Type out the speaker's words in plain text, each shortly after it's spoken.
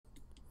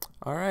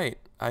All right,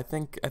 I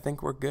think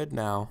we're good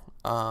now.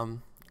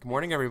 Good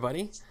morning,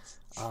 everybody.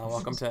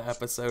 Welcome to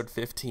episode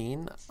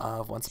 15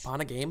 of Once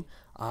Upon a Game,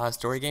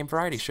 story game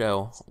variety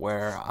show,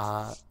 where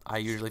I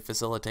usually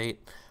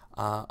facilitate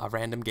a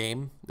random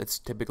game that's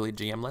typically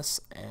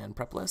GMless and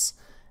prepless,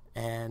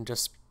 and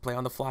just play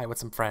on the fly with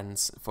some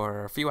friends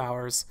for a few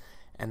hours,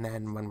 and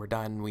then when we're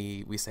done,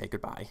 we say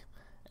goodbye,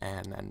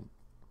 and then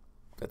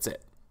that's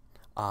it.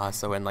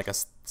 So in like a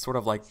sort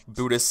of like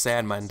Buddhist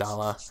sand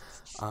mandala,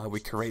 we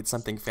create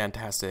something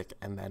fantastic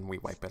and then we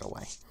wipe it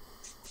away.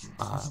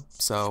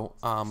 So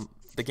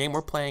the game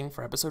we're playing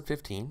for episode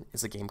 15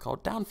 is a game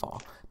called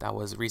Downfall that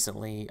was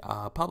recently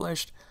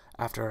published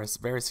after a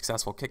very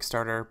successful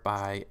Kickstarter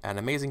by an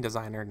amazing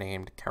designer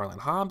named Caroline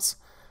Hobbs,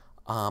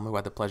 who I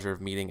had the pleasure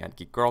of meeting at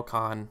Geek Girl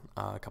Con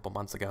a couple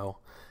months ago.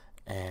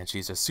 And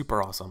she's just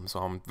super awesome, so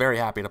I'm very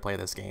happy to play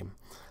this game.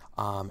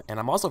 And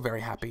I'm also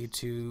very happy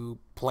to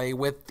play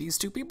with these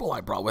two people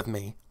I brought with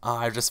me.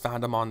 I just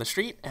found them on the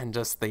street and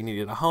just they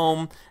needed a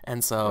home,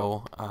 and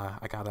so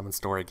I got them in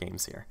story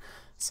games here.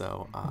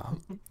 So,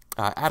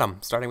 Adam,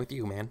 starting with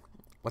you, man.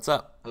 What's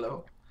up?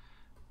 Hello.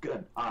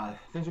 Good.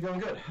 Things are going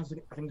good.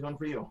 Are things going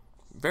for you?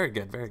 Very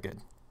good, very good.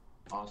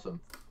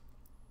 Awesome.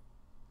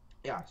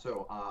 Yeah,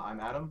 so I'm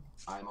Adam.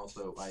 I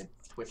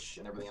Twitch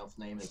and everything else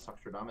name is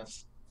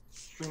Suxtradamus.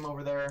 Stream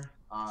over there.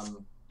 I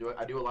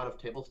do a lot of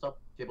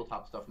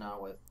tabletop stuff now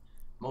with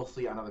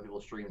mostly on other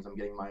people's streams. I'm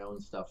getting my own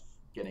stuff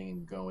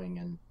getting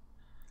going,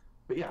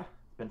 but yeah,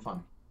 it's been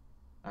fun.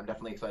 I'm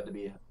definitely excited to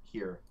be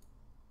here.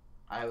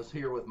 I was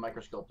here with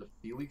Microsculpt a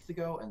few weeks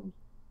ago, and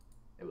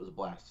it was a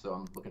blast. So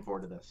I'm looking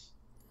forward to this.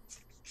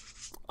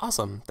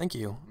 Awesome, thank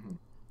you.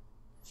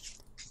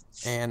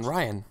 And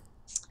Ryan.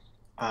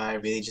 I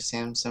really just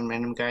am some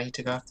random guy who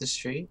took off the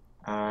street.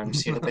 I'm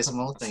just here to play some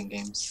role-playing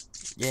games.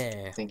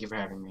 Yeah. Thank you for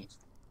having me.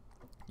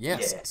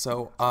 Yes. Yeah.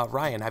 So,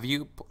 Ryan,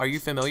 are you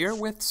familiar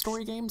with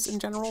story games in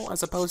general,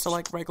 as opposed to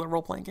like regular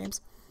role playing games?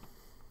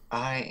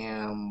 I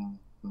am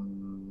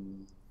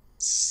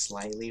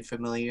slightly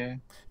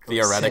familiar.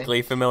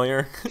 Theoretically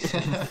familiar.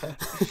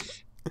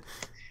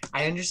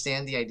 I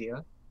understand the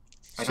idea.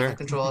 I Sure. don't have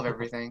control of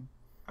everything.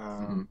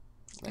 And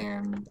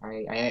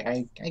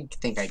I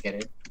think I get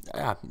it.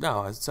 Yeah.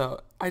 No.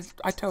 So I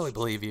totally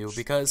believe you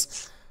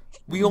because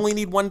we only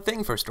need one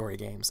thing for story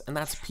games, and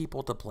that's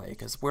people to play,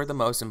 because we're the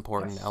most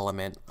important Yes.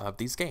 element of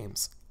these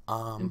games.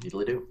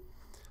 Indeedly do.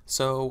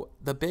 So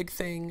the big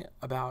thing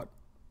about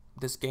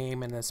this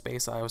game and the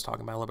space I was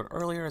talking about a little bit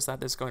earlier is that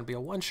this is going to be a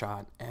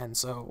one-shot, and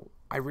so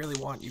I really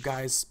want you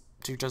guys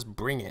to just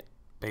bring it,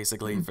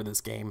 basically, for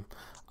this game.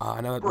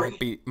 I know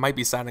it might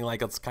be sounding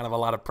like it's kind of a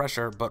lot of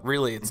pressure, but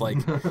really it's like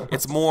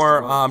it's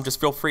more just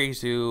feel free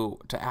to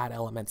add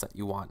elements that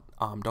you want.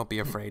 Don't be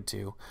afraid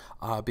to,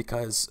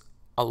 because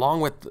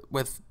along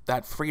with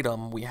that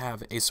freedom, we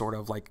have a sort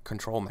of like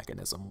control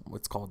mechanism,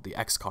 what's called the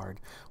X card,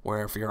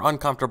 where if you're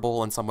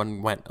uncomfortable and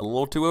someone went a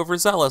little too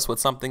overzealous with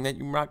something that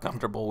you're not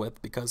comfortable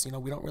with, because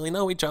we don't really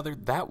know each other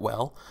that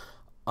well,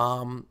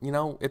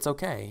 it's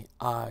okay.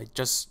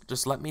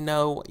 Just let me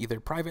know either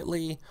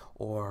privately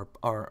or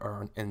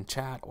in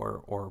chat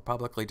or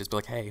publicly. Just be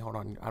like, hey, hold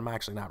on, I'm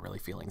actually not really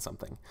feeling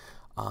something,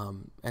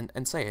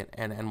 and say it,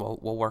 and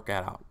we'll work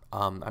that out.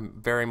 I'm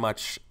very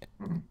much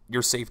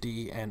your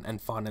safety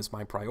and fun is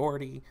my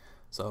priority.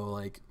 So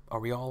like, are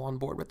we all on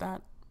board with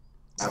that?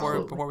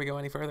 Before we go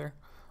any further,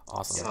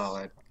 awesome.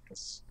 Solid.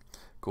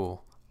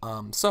 Cool.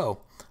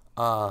 So,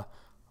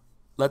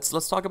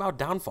 let's talk about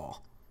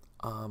Downfall.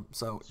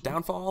 So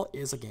Downfall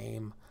is a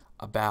game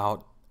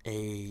about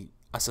a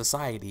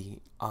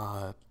society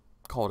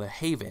called a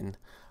haven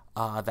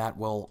that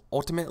will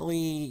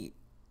ultimately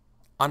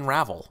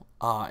unravel.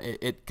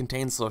 It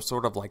contains a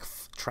sort of like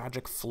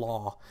tragic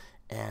flaw,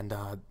 and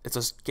it's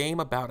a game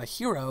about a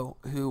hero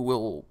who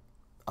will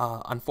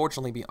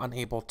unfortunately be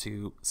unable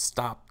to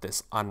stop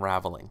this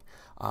unraveling.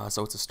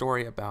 So it's a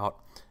story about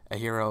a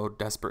hero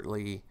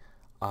desperately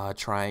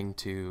trying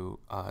to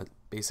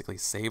basically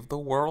save the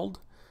world,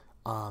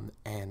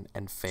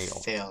 and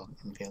fail.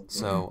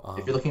 So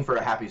If you're looking for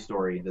a happy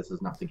story, this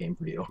is not the game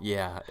for you.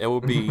 yeah, it will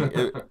be,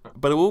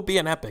 but it will be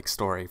an epic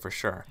story for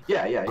sure.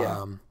 Yeah.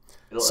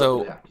 Just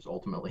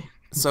ultimately.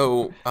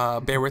 So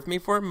bear with me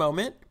for a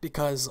moment,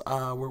 because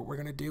what we're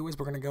gonna do is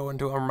we're gonna go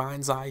into our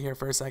mind's eye here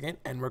for a second,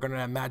 and we're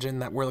gonna imagine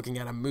that we're looking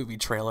at a movie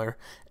trailer,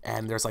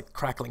 and there's like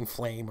crackling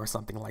flame or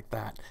something like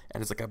that,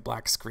 and it's like a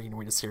black screen.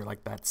 We just hear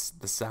like that's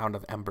the sound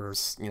of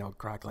embers,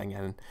 crackling,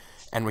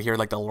 and we hear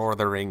like the Lord of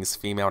the Rings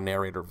female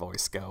narrator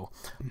voice go,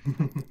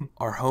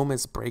 "Our home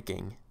is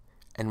breaking,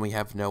 and we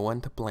have no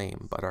one to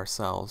blame but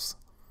ourselves.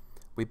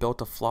 We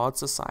built a flawed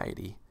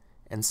society,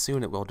 and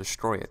soon it will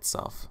destroy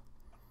itself.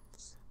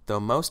 Though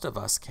most of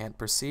us can't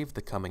perceive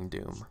the coming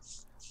doom,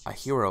 a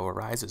hero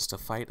arises to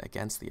fight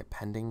against the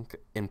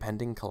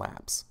impending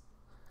collapse.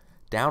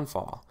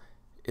 Downfall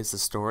is the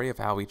story of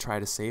how we try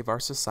to save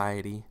our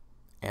society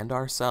and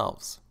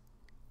ourselves,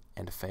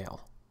 and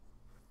fail."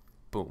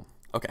 Boom.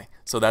 Okay,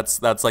 so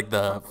that's like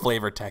the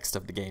flavor text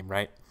of the game,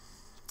 right?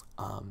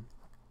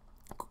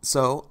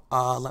 So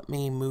let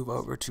me move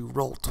over to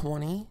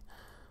Roll20.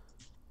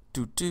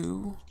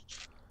 do.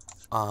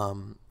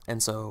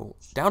 And so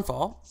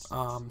Downfall.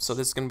 So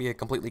this is going to be a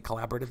completely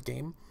collaborative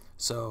game.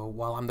 So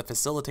while I'm the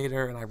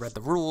facilitator and I read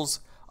the rules,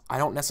 I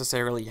don't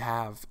necessarily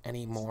have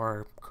any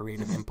more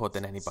creative input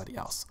than anybody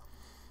else.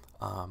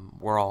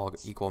 We're all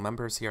equal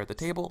members here at the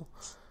table.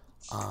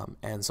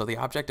 And so the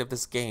object of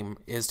this game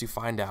is to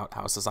find out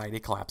how society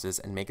collapses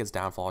and make its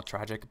downfall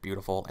tragic,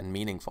 beautiful, and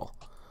meaningful.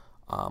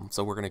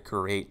 So we're going to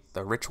create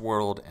the rich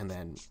world and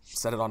then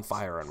set it on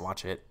fire and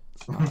watch it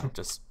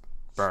just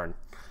burn.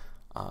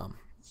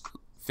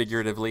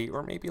 Figuratively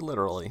or maybe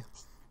literally.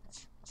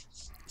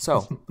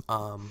 So,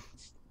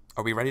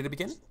 are we ready to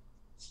begin?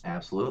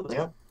 Absolutely.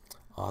 Yep.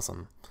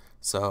 Awesome.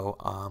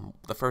 So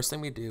the first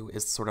thing we do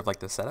is sort of like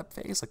the setup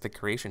phase, like the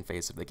creation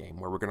phase of the game,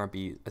 where we're going to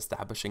be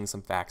establishing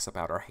some facts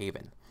about our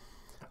haven.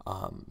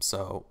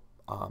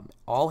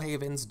 All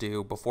havens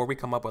do, before we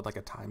come up with like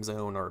a time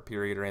zone or a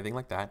period or anything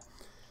like that,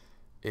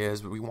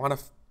 is we want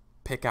to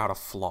pick out a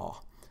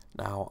flaw.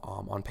 Now,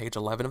 on page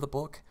 11 of the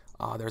book,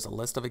 there's a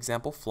list of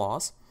example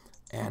flaws.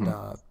 And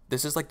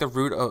this is like the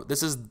root of,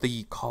 this is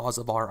the cause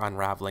of our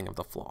unraveling of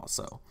the flaw.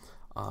 So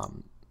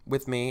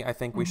with me, I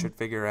think we should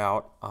figure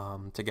out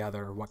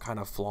together what kind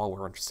of flaw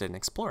we're interested in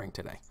exploring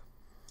today.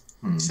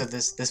 So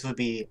this would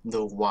be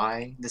the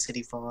why the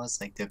city falls,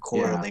 like the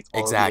core, like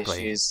all exactly.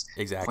 the issues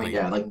Exactly.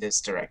 point in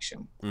this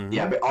direction.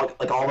 Yeah,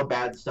 but all the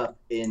bad stuff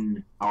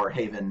in our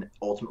haven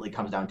ultimately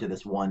comes down to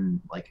this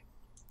one like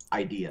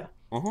idea.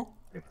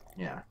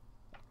 Yeah.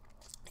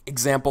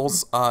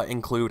 Examples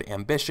include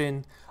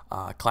ambition,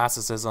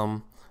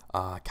 classicism,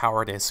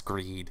 cowardice,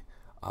 greed,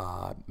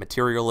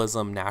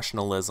 materialism,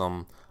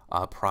 nationalism,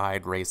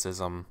 pride,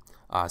 racism,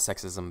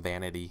 sexism,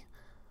 vanity.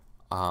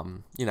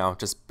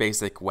 Just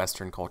basic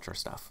Western culture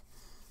stuff.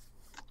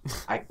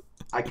 I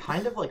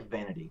kind of like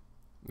vanity.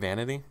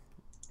 Vanity?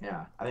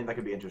 Yeah, I think that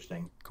could be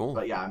interesting. Cool.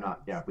 But yeah, I'm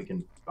not. Yeah, we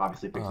can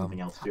obviously pick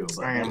something else too.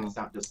 But it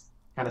just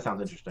kind of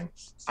sounds interesting.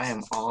 I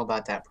am all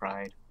about that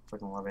pride.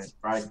 Fucking love it.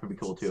 Pride could be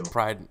cool too.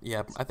 Pride,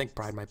 yeah, I think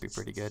pride might be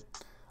pretty good.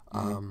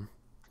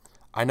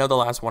 I know the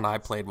last one I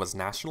played was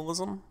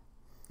nationalism.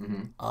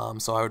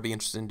 So I would be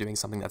interested in doing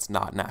something that's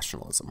not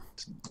nationalism.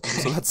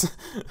 So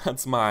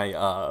that's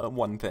my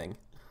one thing.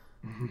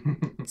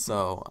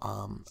 So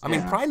I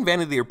mean, pride and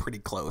vanity are pretty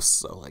close.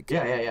 So like,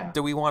 yeah.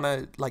 Do we want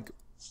to like?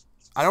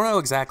 I don't know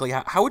exactly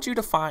how would you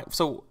define.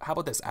 So how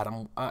about this,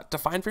 Adam?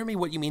 Define for me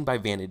what you mean by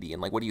vanity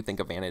and like what do you think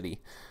of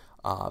vanity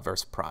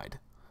versus pride,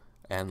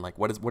 and like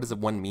what does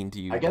one mean to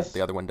you that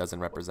the other one doesn't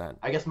represent?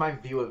 I guess my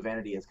view of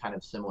vanity is kind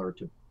of similar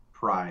to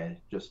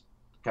pride, just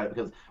kind of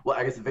because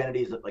I guess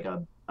vanity is like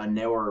a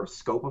narrower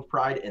scope of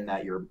pride in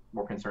that you're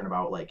more concerned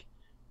about like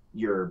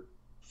your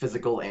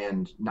physical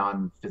and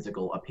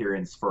non-physical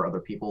appearance for other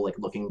people, like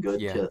looking good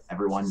to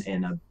everyone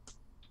in a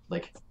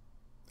like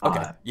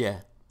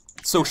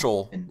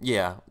social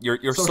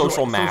your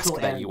social mask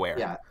that you wear.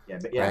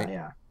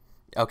 Yeah.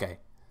 Okay.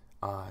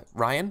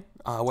 Ryan,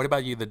 what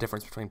about you, the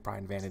difference between pride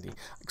and vanity?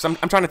 Because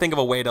I'm trying to think of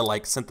a way to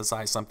like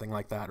synthesize something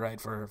like that, right,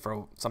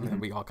 for something that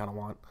we all kind of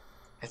want.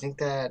 I think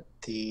that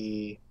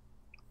the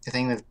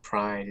thing with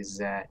pride is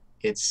that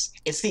it's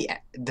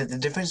the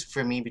difference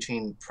for me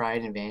between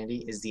pride and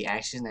vanity is the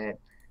action that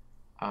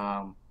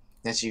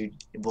you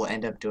will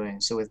end up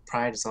doing. So with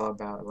pride, it's all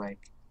about like,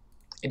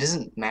 it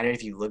doesn't matter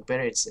if you look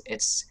better.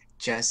 It's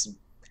just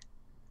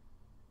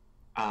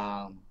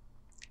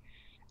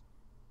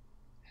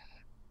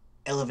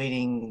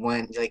elevating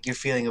like your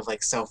feeling of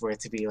like self-worth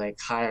to be like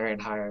higher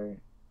and higher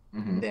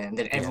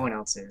than everyone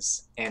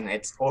else's, and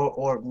it's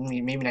or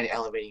maybe not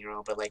elevating your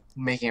own, but like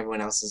making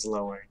everyone else's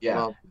lower.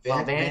 Well,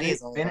 vanity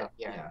is all about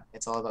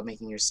it's all about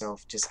making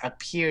yourself just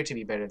appear to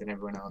be better than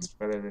everyone else,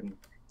 rather than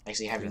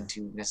actually having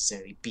to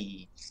necessarily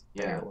be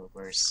better or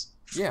worse.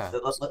 Yeah.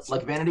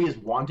 Like vanity is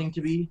wanting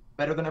to be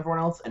better than everyone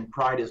else, and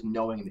pride is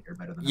knowing that you're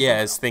better than everyone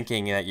else. It's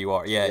thinking that you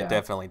are. Yeah,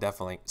 definitely.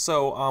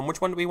 So,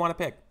 which one do we want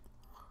to pick?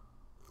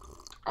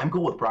 I'm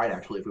cool with pride,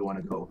 actually, if we want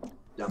to go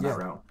down that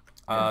route.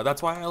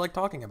 That's why I like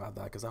talking about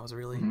that, because that was a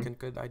really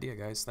good idea,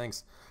 guys.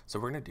 Thanks. So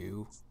we're going to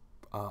do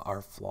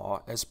our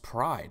flaw as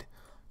pride.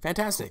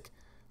 Fantastic.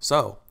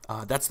 So,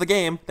 that's the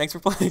game. Thanks for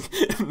playing.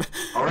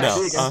 All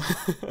right,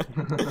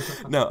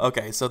 no,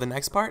 okay. So the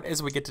next part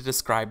is we get to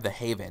describe the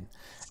haven.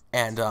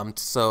 And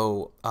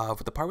for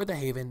the part with the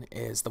haven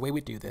is the way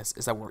we do this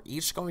is that we're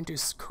each going to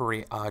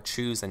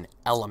choose an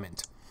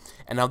element.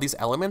 And now these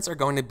elements are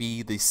going to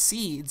be the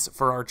seeds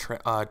for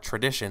our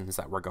traditions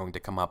that we're going to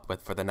come up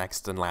with for the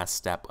next and last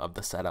step of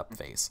the setup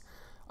phase,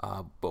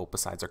 both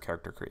besides our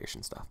character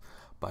creation stuff.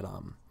 But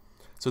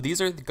so these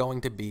are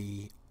going to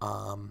be,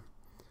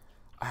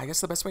 I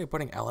guess the best way of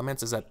putting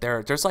elements is that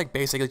they're just like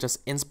basically just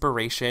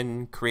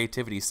inspiration,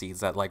 creativity seeds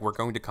that like we're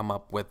going to come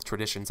up with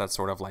traditions that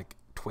sort of like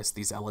twist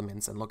these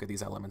elements and look at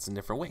these elements in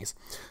different ways.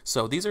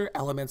 So these are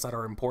elements that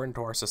are important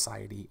to our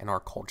society and our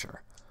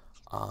culture.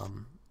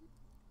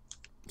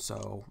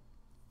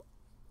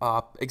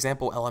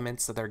 Example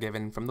elements that they're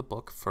given from the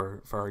book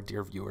for our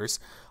dear viewers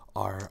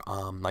are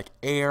like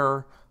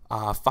air,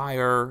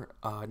 fire,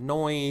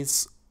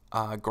 noise,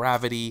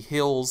 gravity,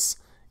 hills,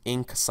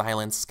 ink,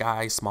 silence,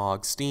 sky,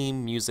 smog,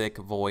 steam, music,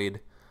 void.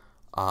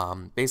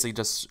 Basically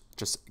just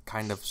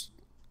kind of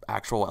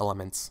actual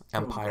elements.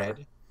 Empire.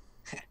 Red.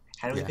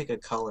 How do we Yeah. pick a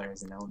color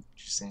as an element?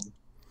 Interesting.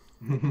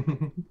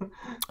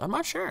 I'm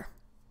not sure.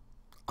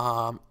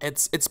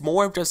 It's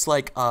more of just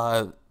like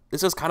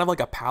this is kind of like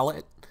a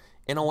palette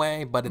in a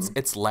way, but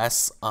it's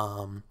less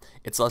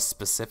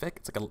specific.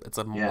 It's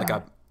like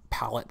a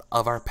palette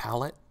of our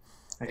palette.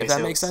 Okay, If that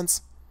so makes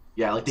sense.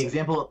 Yeah, like the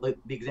example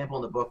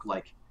in the book,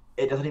 like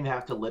it doesn't even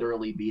have to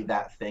literally be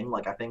that thing.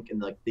 Like I think in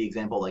the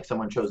example, like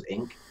someone chose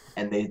ink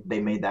and they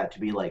made that to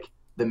be like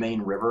the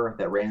main river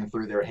that ran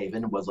through their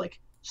haven was like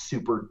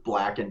super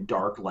black and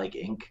dark like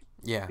ink.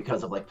 Yeah.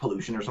 Because of like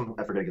pollution or something.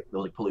 I forget, it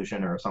was like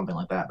pollution or something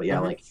like that. But yeah,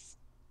 like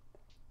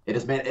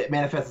it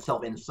manifests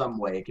itself in some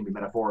way. It can be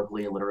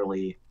metaphorically,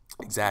 literally.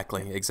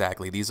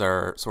 Exactly. These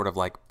are sort of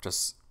like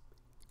just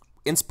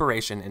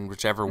inspiration in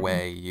whichever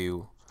way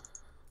you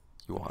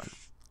want.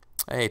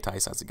 Hey,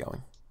 Tice, how's it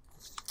going?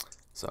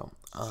 So,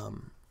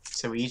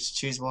 so we each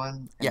choose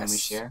one and then we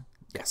share.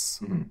 Yes.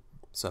 Mm-hmm.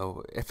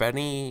 So if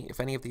any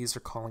of these are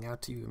calling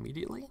out to you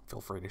immediately,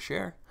 feel free to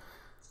share.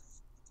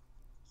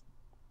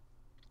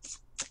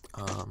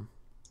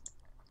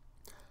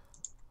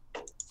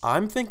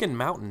 I'm thinking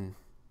mountain.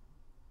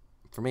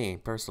 For me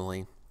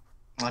personally.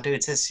 Oh, dude,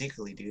 it says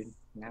secretly, dude.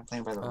 You're not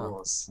playing by the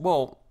rules.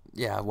 Well,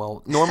 yeah.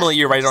 Well, normally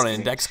you write it on an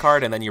index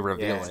card and then you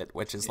reveal it,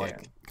 which is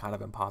like kind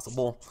of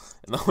impossible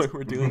in the way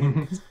we're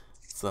doing it.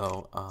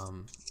 So,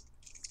 I'm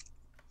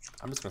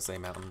just gonna say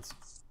mountains.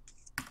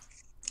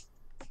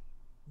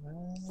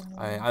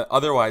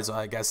 Otherwise,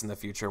 I guess in the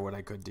future, what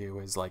I could do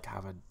is like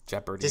have a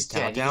Jeopardy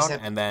countdown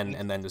and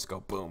then just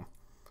go boom.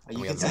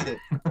 You can see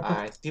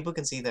people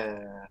can see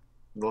the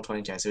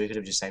Roll20 chat, so we could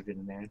have just typed it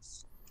in there.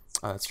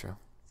 Oh, that's true.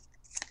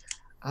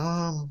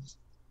 I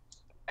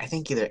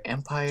think either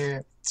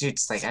Empire, dude.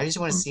 It's like I just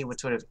want to see what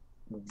sort of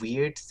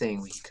weird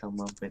thing we can come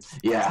up with.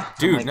 Yeah,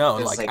 dude.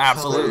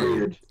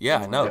 Absolutely.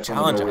 Yeah, no,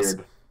 challenge us.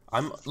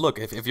 Look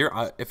if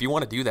you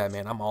want to do that,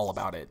 man. I'm all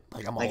about it.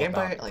 Like I'm all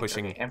about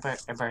pushing. Okay,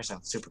 Empire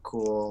sounds super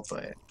cool,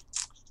 but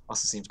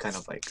also seems kind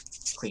of like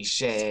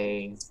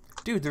cliche.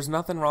 Dude, there's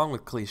nothing wrong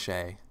with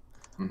cliche.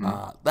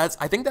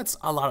 I think that's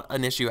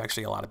an issue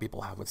actually a lot of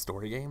people have with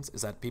story games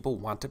is that people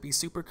want to be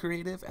super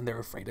creative and they're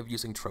afraid of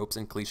using tropes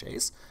and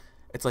cliches.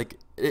 It's like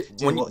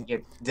that's one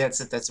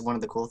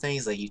of the cool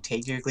things. Like you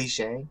take your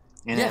cliche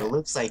and it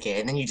looks like it,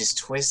 and then you just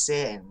twist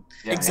it and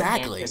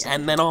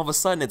and then all of a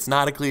sudden it's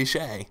not a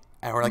cliche,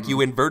 or like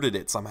you inverted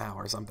it somehow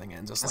or something,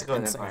 and just Let's like go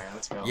insane. Empire.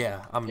 Let's go.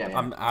 Yeah,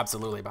 I'm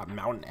absolutely about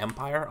Mountain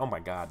Empire. Oh my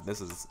god,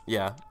 this is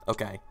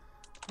okay.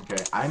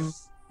 Okay, I'm.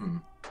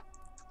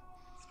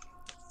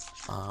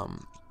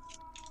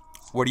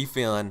 What are you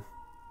feeling?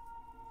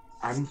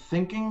 I'm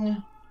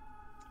thinking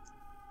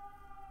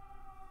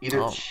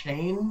either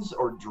Chains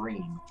or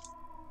Dream.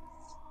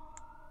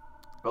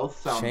 Both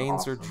sound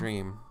Chains awesome. or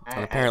Dream.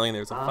 And apparently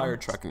there's a fire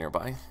truck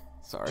nearby.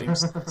 Sorry.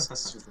 This is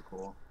super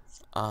cool.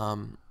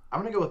 I'm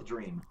gonna go with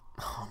Dream.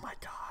 Oh my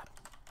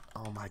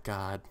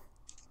god.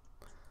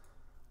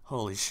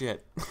 Holy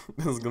shit.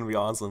 This is gonna be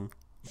awesome.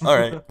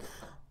 Alright.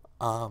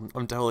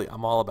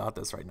 I'm all about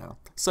this right now.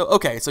 So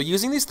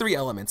using these three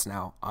elements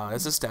now,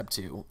 this is step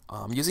 2.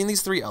 Using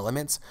these three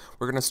elements,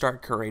 we're gonna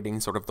start creating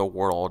sort of the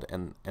world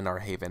and our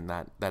haven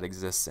that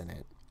exists in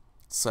it.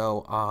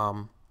 So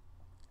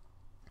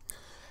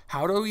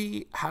how do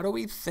we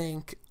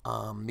think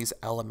these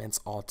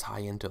elements all tie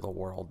into the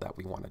world that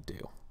we want to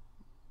do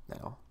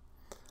now?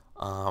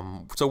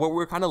 So what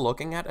we're kind of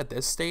looking at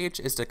this stage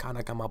is to kind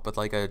of come up with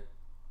like a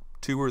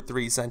 2 or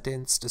 3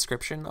 sentence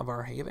description of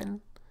our haven.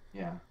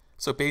 Yeah.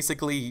 So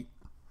basically,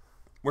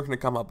 we're going to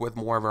come up with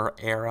more of our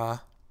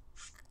era,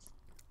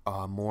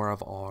 more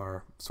of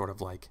our sort of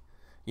like,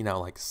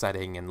 like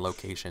setting and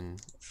location.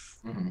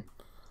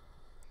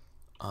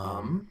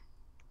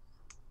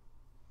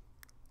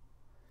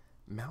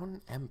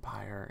 Mountain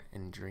Empire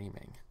and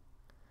Dreaming.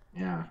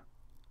 Yeah.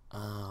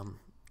 I'm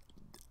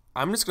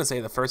just going to say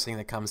the first thing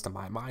that comes to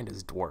my mind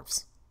is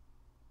dwarves.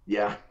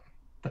 Yeah.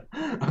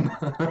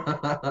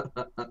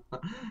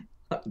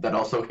 That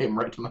also came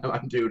right to my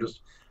mind too.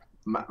 Just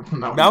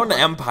Mountain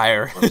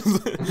Empire.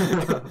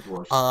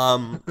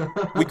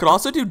 We could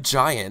also do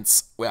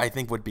giants. I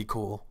think would be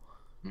cool.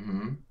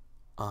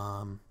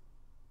 Or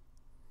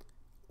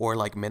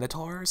like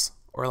minotaurs,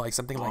 or like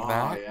something like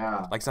that.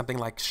 Yeah. Like something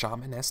like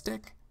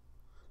shamanistic.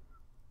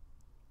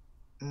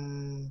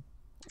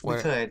 We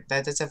could.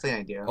 That's definitely an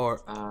idea.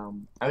 Or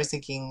I was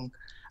thinking,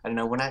 I don't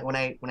know. When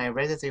I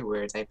read the 3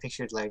 words, I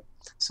pictured like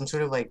some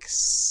sort of like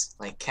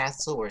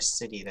castle or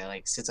city that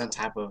like sits on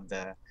top of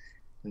the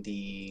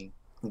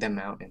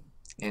mountain.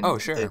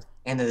 And sure.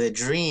 And the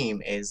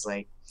dream is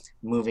like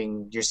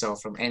moving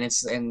yourself from, and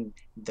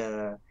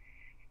the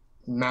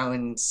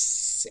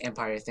mountains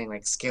empire thing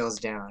like scales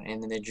down,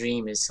 and then the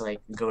dream is to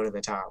like go to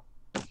the top.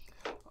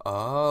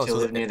 To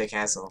live near the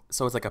castle.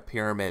 So it's like a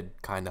pyramid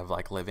kind of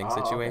like living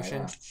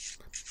situation.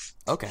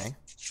 Okay.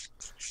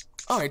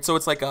 All right. So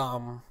it's like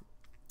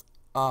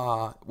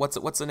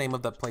what's the name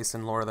of the place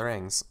in Lord of the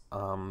Rings?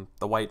 The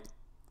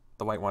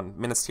the white one,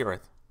 Minas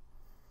Tirith.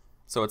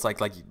 So it's like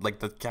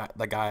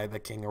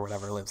the king or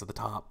whatever lives at the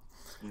top,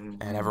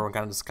 and everyone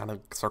kind of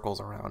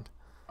circles around.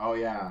 Oh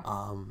yeah.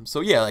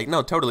 So yeah, like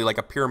no, totally like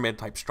a pyramid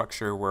type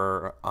structure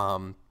where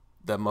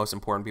the most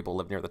important people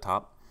live near the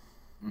top.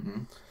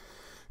 Mm-hmm.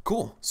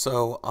 Cool.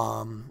 So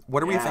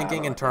what are we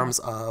thinking in like terms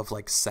of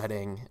like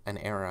setting an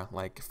era?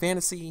 Like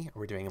fantasy? Are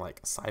we doing like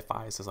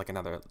sci-fi? So like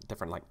another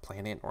different like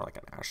planet or like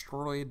an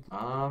asteroid?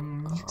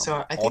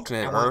 So I think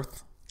alternate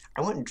Earth.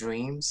 I want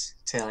dreams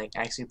to like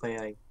actually play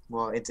like,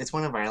 well, it's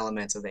one of our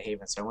elements of the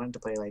Haven, so I wanted to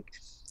play like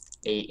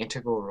a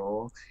integral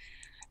role.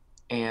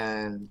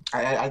 And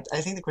I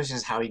think the question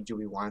is, how do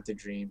we want the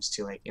dreams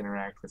to like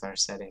interact with our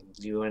setting?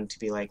 Do you want it to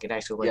be like it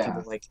actually let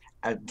people like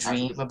a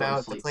dream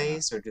about the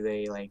place, or do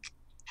they like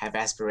have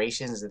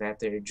aspirations? Is that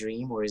their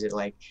dream, or is it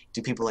like,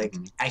 do people like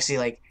actually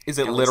like? Is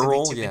it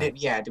literal?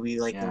 Do we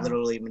like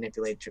literally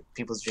manipulate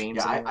people's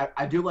dreams? Yeah,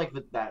 I do like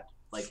that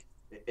like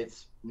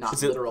it's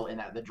not literal in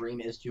that the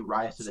dream is to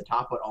rise to the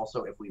top, but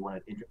also if we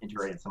want to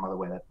integrate it some other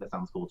way, that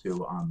sounds cool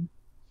too.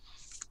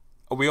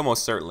 We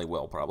almost certainly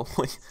will,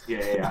 probably.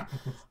 Yeah.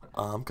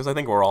 Because I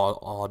think we're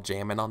all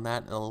jamming on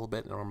that a little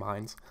bit in our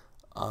minds.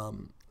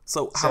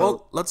 So how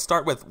about, let's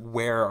start with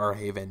where our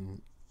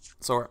haven.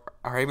 So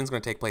our haven's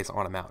going to take place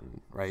on a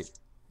mountain, right?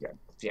 Yeah.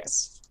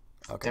 Yes.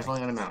 Okay.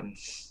 Definitely on a mountain.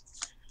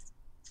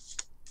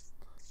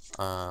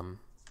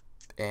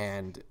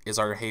 And is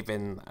our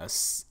haven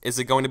is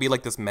it going to be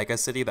like this mega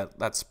city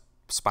that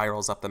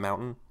spirals up the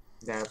mountain?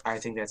 I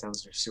think that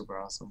sounds super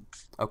awesome.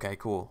 Okay.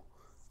 Cool.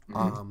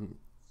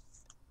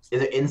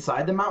 Is it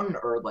inside the mountain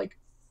or like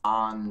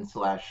on /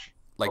 like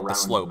the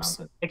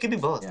slopes? It could be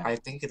both. Yeah. I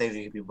think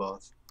they could be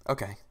both.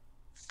 Okay.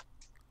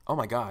 Oh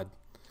my god.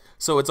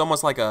 So it's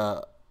almost like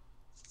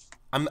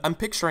I'm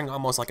picturing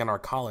almost like an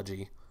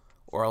arcology,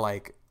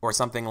 or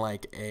something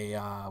like a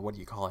what do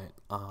you call it?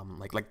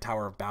 Like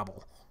Tower of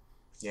Babel.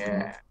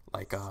 Yeah.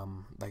 Like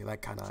that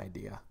kind of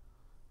idea.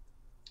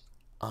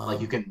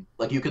 Like you can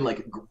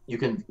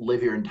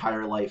live your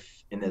entire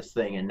life in this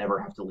thing and never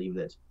have to leave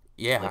it.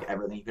 Yeah. Like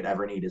everything you could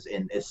ever need is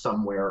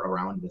somewhere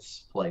around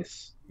this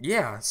place.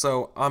 Yeah.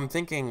 So I'm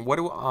thinking,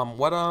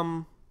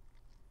 so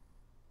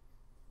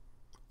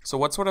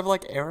what sort of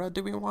like era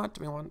do we want?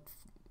 Do we want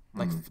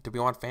like do we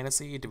want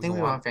fantasy? I think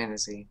we want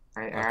fantasy.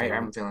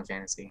 I'm feeling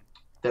fantasy.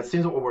 That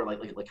seems what we're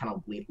like kind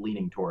of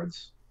leaning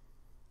towards.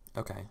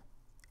 Okay.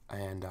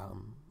 And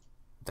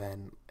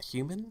then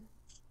human?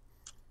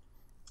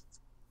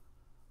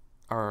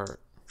 Or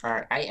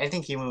I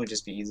think human would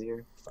just be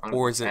easier.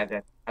 Or is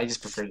it? I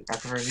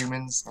prefer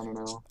humans. I don't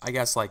know. I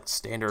guess like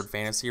standard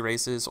fantasy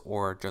races,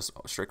 or just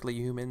strictly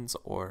humans,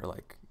 or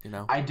like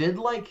I did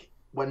like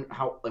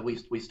how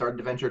we started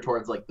to venture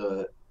towards like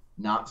the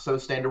not so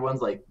standard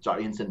ones like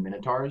giants and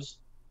minotaurs.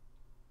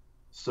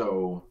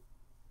 So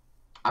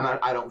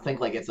I don't think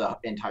like it's an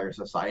entire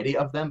society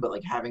of them, but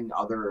like having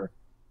other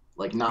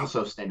like not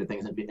so standard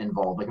things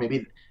involved. Like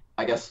maybe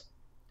I guess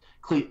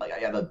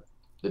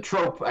the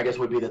trope I guess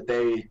would be that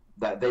they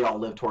all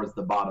live towards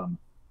the bottom,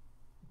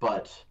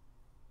 but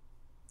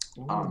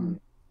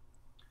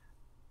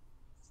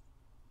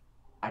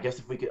I guess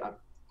if we could, I'm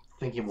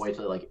thinking of a way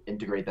to like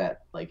integrate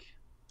that. Like,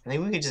 I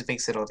think we could just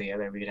mix it all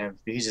together. We could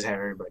just have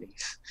everybody.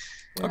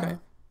 Yeah. Okay.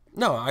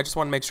 No, I just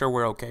want to make sure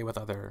we're okay with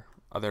other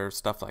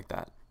stuff like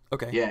that.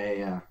 Okay.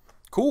 Yeah.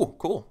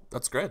 Cool.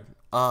 That's good.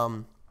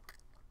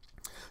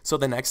 So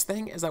the next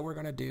thing is that we're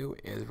gonna do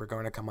is we're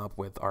going to come up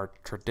with our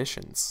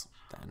traditions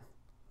then,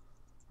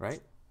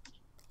 right?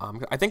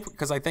 I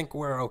think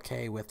we're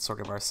okay with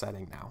sort of our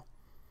setting now.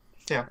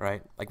 Yeah.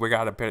 Right. Like we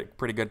got a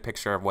pretty good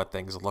picture of what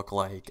things look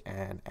like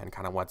and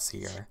kind of what's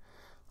here.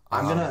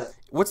 I'm gonna.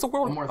 What's the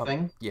world? One more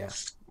thing. Yeah.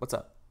 What's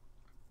up?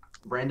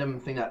 Random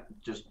thing that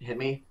just hit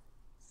me.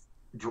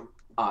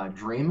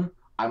 Dream.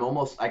 I'm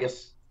almost. I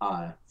guess.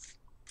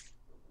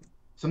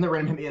 Something that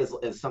random hit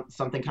me is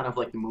something kind of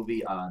like the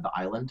movie The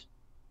Island.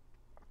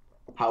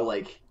 How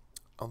like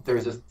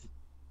there's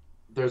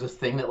this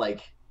thing that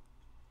like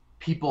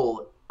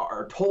people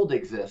are told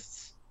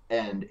exists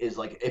and is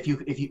like if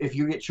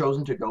you get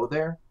chosen to go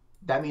there,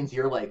 that means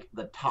you're like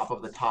the top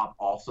of the top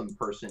awesome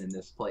person in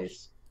this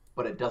place,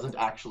 but it doesn't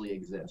actually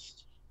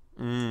exist.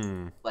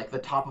 Like the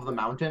top of the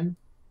mountain,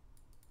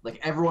 like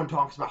everyone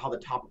talks about how the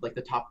top of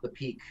the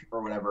peak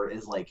or whatever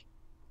is like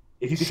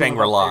if you get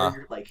Shangri-La,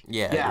 you're like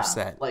you're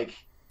set. Like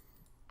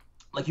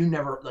you're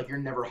never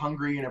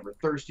hungry, you're never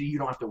thirsty, you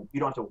don't have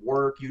to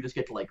work, you just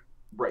get to like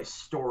write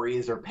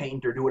stories or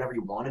paint or do whatever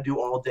you want to do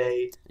all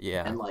day.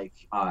 Yeah. And like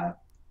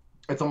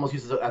it's almost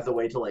used as a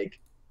way to like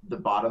the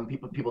bottom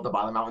people at the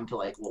bottom of the mountain to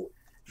like, well,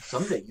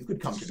 someday you could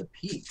come to the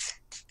peak.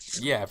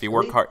 Yeah, if you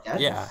work hard.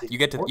 Yeah, you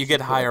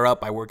get higher up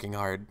by working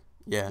hard.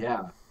 Yeah.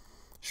 Yeah.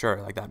 Sure,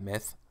 like that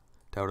myth.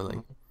 Totally.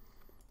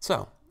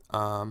 So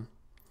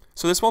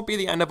this won't be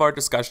the end of our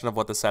discussion of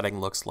what the setting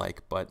looks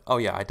like, but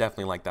yeah, I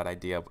definitely like that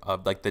idea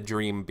of like the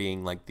dream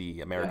being like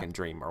the American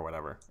dream or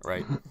whatever,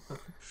 right?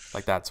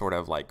 Like that sort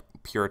of like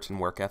Puritan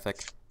work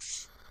ethic.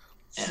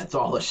 And it's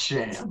all a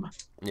sham.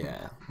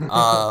 Yeah.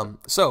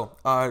 So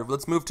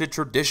let's move to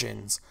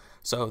traditions.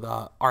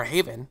 So our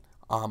haven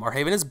Our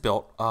haven is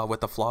built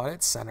with a flaw at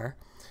its center,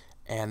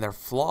 and their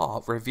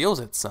flaw reveals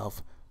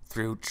itself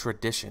through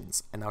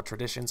traditions. And now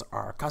traditions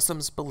are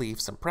customs,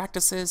 beliefs, and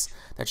practices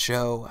that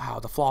show how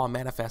the flaw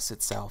manifests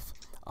itself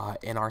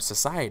in our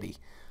society.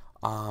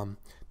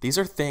 These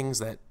are things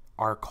that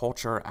our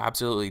culture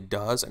absolutely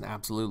does and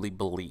absolutely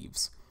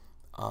believes.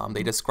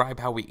 They describe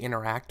how we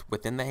interact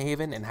within the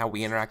haven and how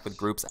we interact with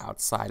groups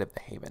outside of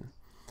the haven.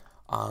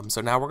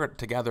 So now we're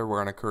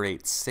going to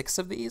create 6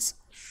 of these.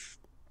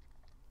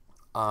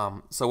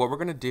 So what we're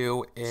going to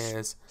do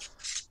is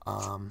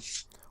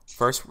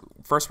first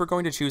we're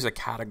going to choose a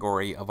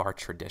category of our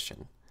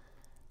tradition.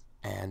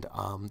 And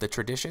the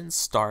traditions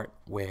start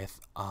with,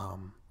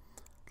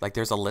 like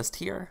there's a list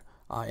here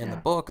in the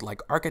book,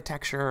 like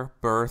architecture,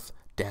 birth,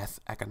 death,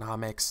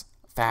 economics,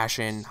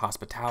 fashion,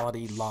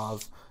 hospitality,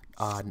 love,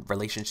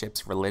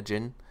 relationships,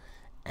 religion.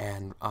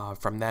 And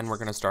from then we're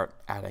going to start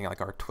adding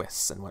like our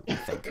twists and what we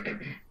think.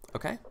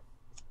 Okay?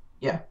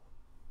 Yeah.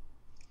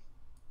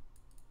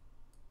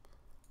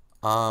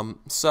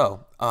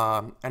 So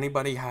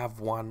anybody have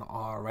one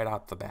right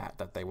out the bat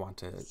that they want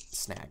to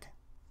snag?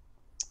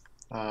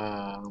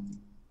 I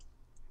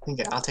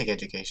think I'll take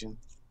education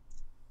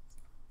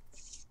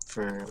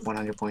for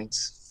 100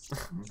 points.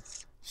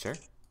 Sure.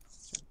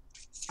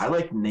 I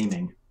like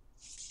naming.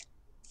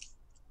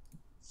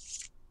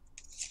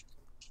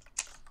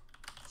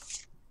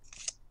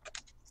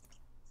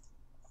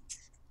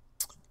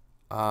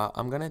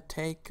 I'm gonna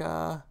take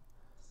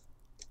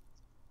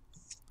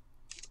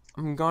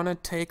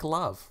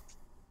love.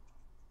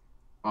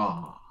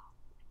 Oh.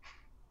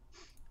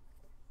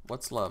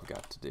 What's love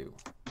got to do?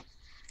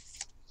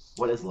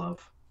 What is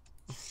love?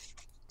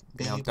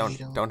 No, don't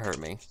hurt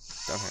me.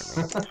 Don't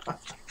hurt me.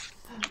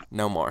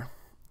 No more.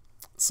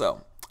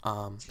 So,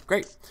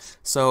 great.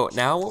 So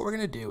now what we're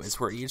gonna do is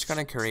we're each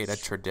gonna create a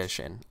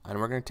tradition, and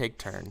we're gonna take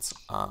turns.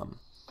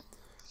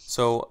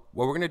 So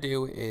what we're gonna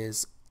do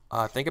is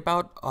think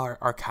about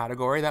our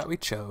category that we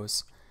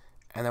chose,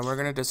 and then we're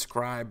gonna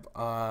describe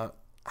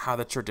how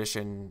the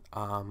tradition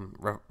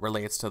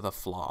relates to the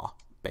flaw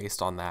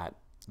based on that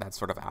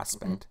sort of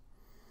aspect.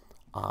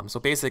 So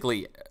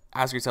basically,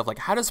 ask yourself, like,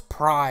 how does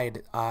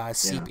pride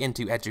seep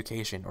into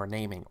education or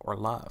naming or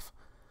love?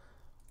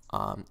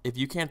 If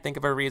you can't think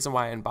of a reason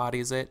why it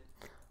embodies it,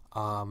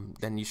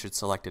 then you should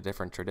select a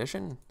different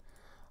tradition.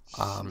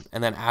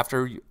 And then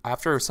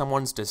after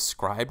someone's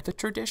described the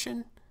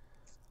tradition,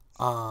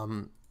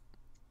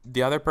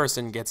 the other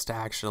person gets to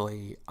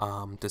actually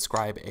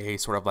describe a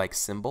sort of like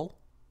symbol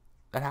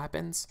that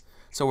happens.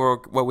 So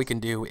what we can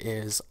do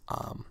is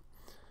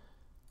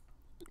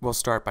we'll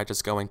start by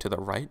just going to the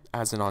right,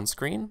 as in on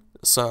screen.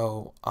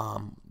 So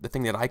the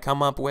thing that I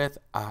come up with,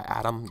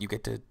 Adam, you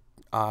get to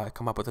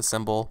come up with a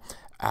symbol.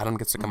 Adam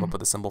gets to come up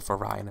with a symbol for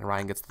Ryan, and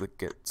Ryan gets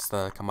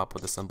to come up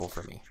with a symbol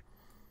for me.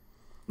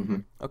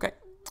 Okay,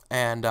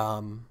 and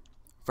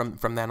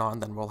from then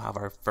on, then we'll have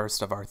our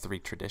first of our 3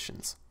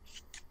 traditions.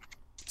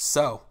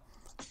 So,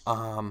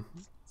 or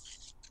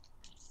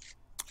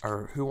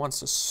who wants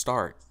to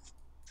start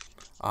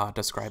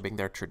describing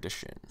their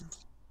tradition?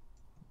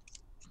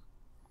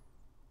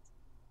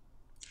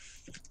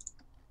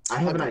 I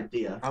have an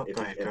idea. Oh,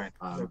 go ahead.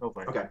 Go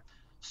for it. Okay,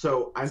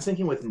 so I'm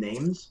thinking with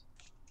names,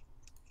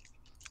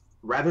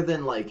 rather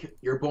than like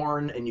you're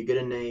born and you get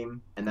a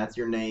name and that's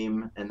your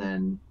name, and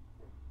then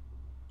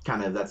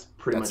kind of that's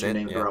pretty much your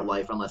name throughout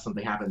life unless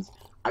something happens.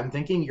 I'm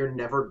thinking you're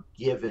never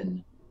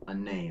given a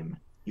name.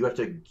 You have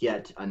to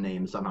get a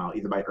name somehow,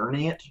 either by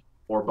earning it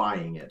or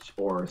buying it,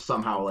 or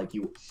somehow like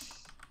you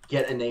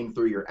get a name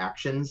through your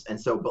actions. And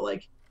so, but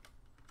like,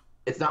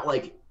 it's not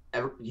like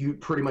you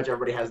pretty much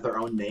everybody has their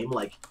own name.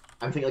 Like,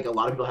 I'm thinking like a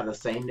lot of people have the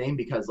same name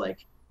because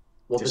like,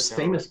 well, this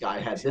famous guy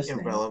had this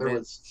name. There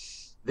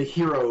was the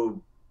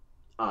hero,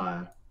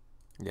 the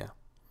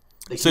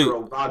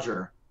hero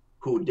Roger,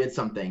 who did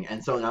something,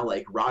 and so now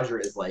like Roger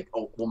is like,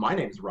 oh, well, my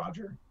name's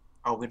Roger.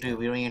 Oh, we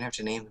don't even have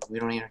to name him. We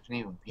don't even have to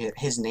name him.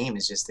 His name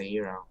is just the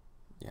hero.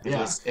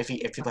 Yeah. If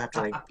people have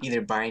to like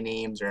either buy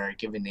names or are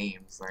given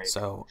names, like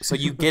so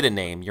you get a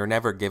name. You're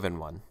never given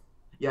one.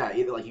 Yeah,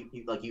 either like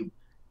you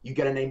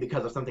get a name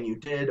because of something you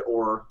did,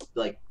 or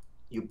like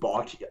you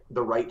bought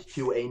the right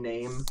to a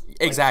name.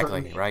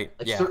 Exactly. Like right.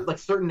 Like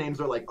certain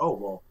names are like, oh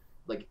well,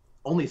 like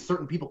only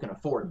certain people can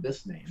afford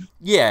this name.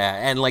 Yeah,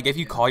 and like if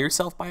you call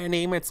yourself by a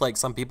name, it's like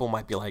some people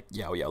might be like,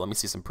 yeah, let me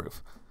see some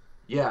proof.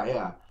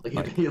 Yeah. Like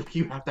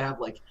you have to have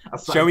like a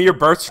show me your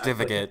birth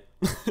certificate.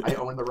 I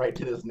own the right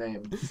to this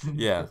name.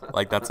 Yeah,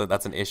 like that's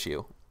an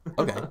issue.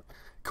 Okay,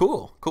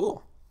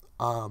 cool.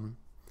 All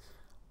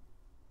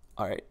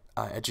right,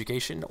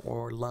 education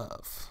or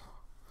love?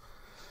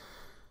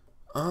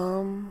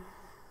 So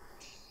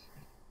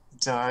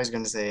I was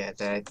gonna say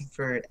that I think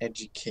for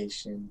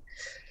education,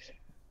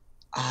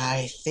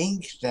 I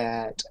think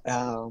that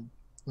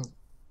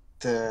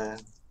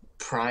the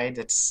pride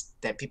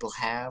that people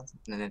have,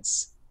 and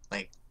it's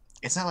like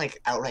it's not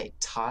like outright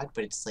taught,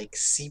 but it's like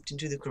seeped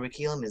into the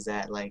curriculum, is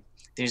that like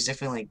there's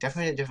definitely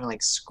different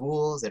like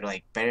schools that are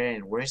like better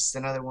and worse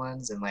than other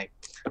ones, and like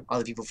all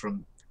the people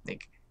from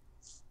like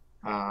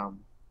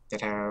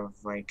that have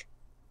like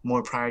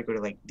more pride go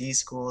to like these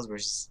schools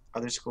versus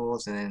other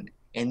schools, and then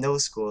in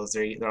those schools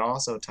they're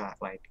also taught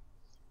like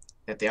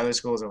that the other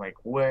schools are like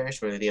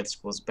worse, or the other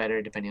schools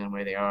better depending on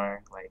where they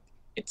are. Like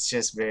it's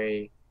just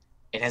very,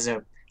 it has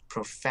a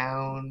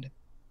profound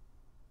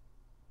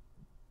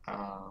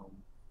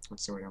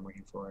what's the word I'm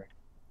looking for?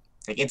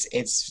 Like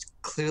it's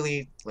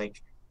clearly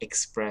like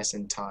expressed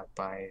and taught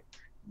by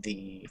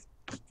the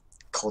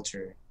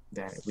culture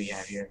that we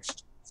have here.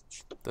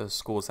 The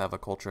schools have a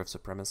culture of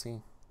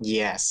supremacy?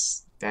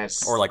 Yes,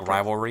 that's or like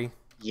rivalry?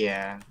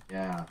 Yeah.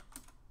 Yeah.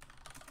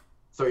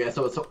 So yeah,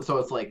 so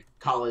it's like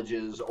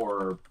colleges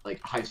or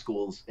like high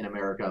schools in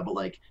America, but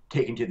like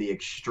taken to the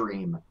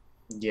extreme.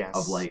 Yes.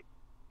 Of like,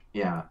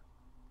 yeah.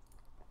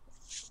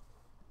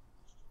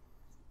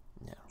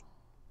 Yeah.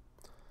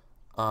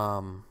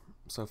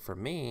 So for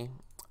me,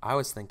 I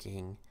was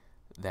thinking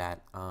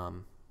that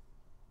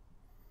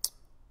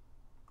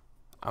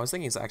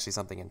it's actually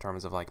something in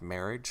terms of like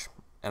marriage,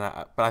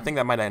 but I think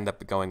that might end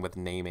up going with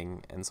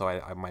naming, and so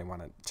I might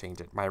want to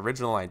change it. My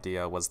original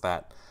idea was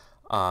that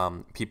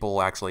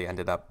people actually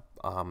ended up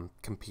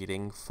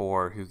competing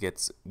for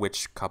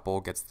which couple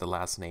gets the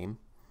last name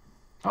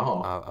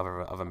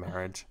of a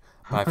marriage,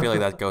 but I feel like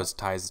that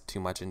ties too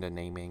much into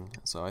naming,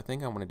 so I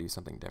think I want to do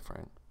something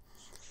different.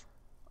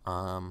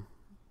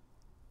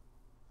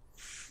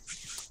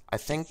 I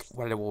think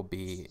what it will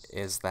be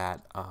is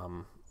that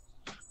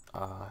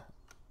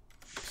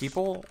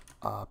people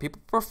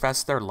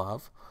profess their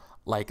love,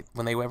 like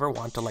when they ever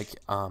want to like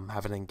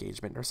have an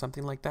engagement or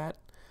something like that.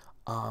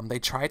 They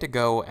try to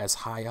go as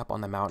high up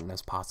on the mountain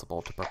as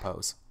possible to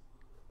propose,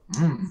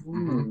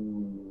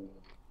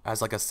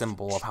 as like a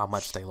symbol of how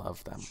much they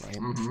love them, right?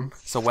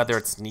 So whether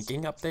it's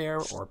sneaking up there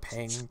or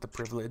paying the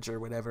privilege or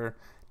whatever,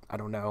 I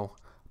don't know,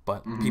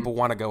 but people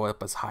want to go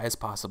up as high as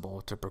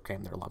possible to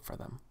proclaim their love for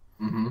them.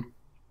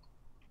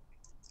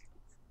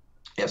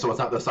 Yeah, so it's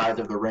not the size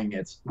of the ring.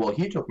 It's, well,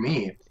 he took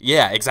me.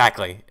 Yeah,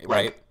 exactly.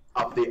 Right.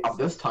 Like, up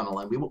this tunnel,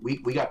 and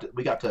we got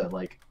to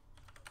like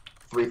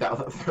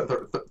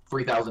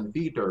 3,000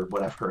 feet or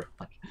whatever.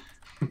 Like.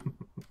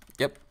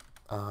 Yep.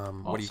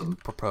 Awesome. What do you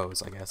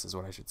propose, I guess, is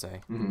what I should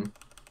say.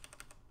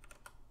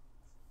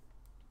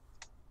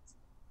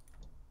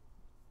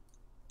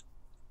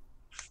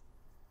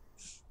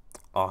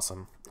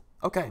 Awesome.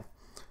 Okay.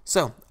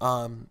 So,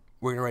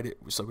 we're gonna write it.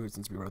 So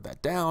since we wrote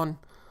that down,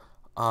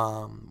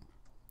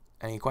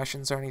 any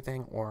questions or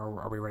anything,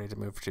 or are we ready to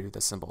move to the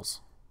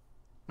symbols?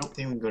 Nope. I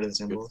think we can go to the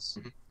symbols.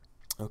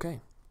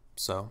 Okay.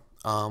 So,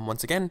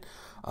 once again,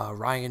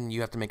 Ryan,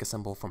 you have to make a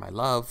symbol for my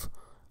love.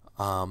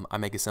 I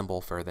make a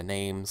symbol for the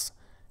names,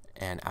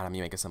 and Adam,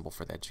 you make a symbol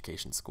for the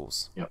education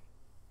schools. Yep.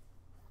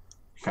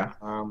 Okay.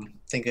 I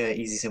think an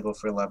easy symbol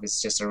for love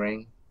is just a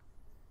ring.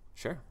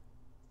 Sure.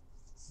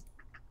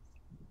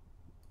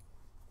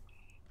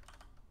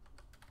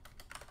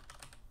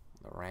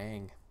 The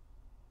ring.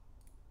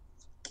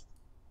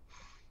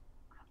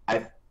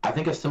 I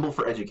think a symbol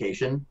for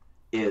education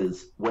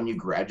is when you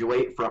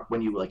graduate from,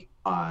 when you like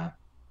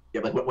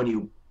when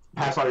you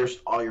pass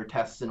all your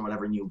tests and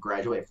whatever, and you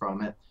graduate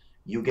from it,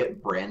 you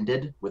get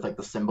branded with like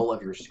the symbol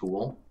of your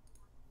school.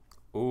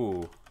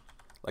 Ooh,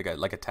 like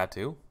a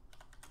tattoo.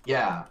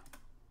 Yeah.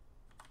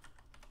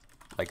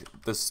 Like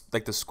this,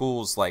 like the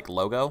school's like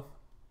logo.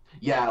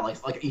 Yeah,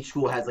 like each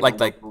school has like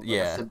a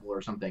symbol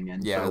or something,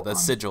 and yeah, so, the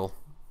sigil.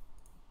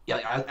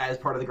 Yeah, as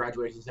part of the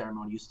graduation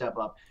ceremony, you step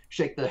up,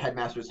 shake the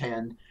headmaster's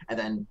hand, and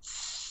then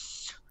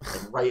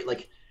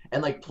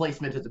and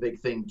placement is a big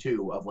thing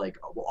too. Of like,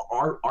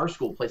 our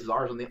school places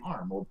ours on the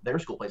arm, well, their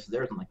school places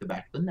theirs on like the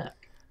back of the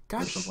neck.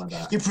 Gosh, something like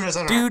that. You put us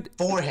on our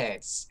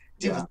foreheads.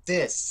 Do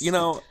this. You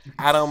know,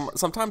 Adam,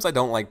 sometimes I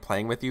don't like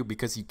playing with you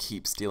because you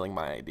keep stealing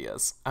my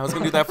ideas. I was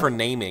gonna do that for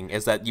naming.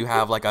 Is that you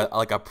have like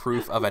a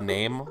proof of a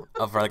name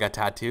of like a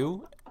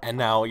tattoo, and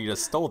now you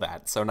just stole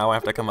that. So now I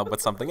have to come up with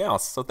something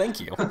else. So thank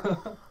you.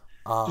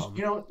 Just,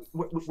 you know,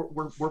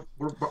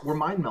 we're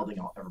mind melding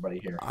everybody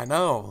here. I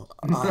know.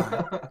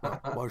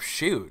 Well,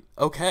 shoot.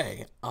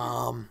 Okay.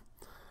 I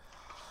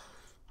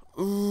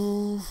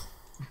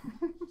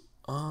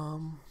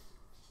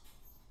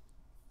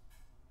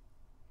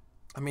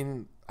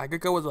mean, I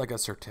could go with like a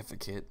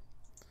certificate,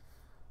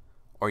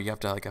 or you have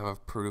to like have a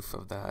proof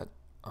of that.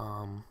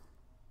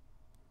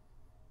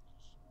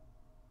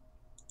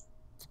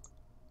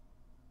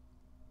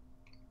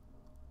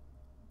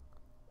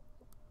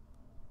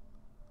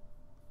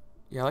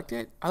 Yeah,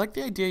 I like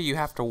the idea you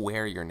have to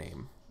wear your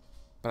name,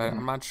 but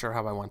I'm not sure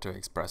how I want to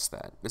express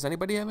that. Does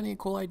anybody have any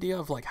cool idea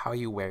of like how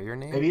you wear your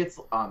name? Maybe it's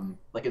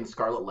like in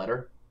Scarlet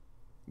Letter.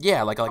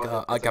 Yeah, like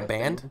a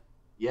band. Thing.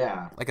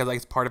 Yeah, like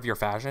it's part of your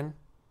fashion.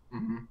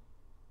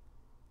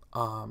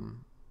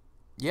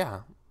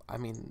 Yeah, I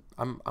mean,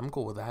 I'm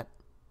cool with that.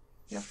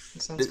 Yeah,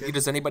 that sounds good.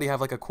 Does anybody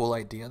have like a cool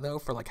idea though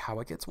for like how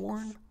it gets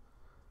worn?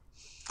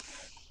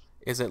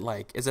 Is it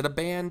a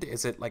band?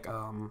 Is it like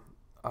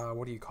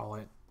what do you call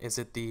it? Is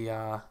it the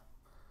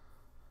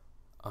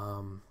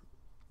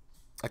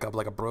like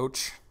a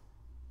brooch?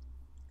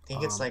 I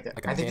think it's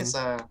it's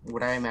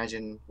what I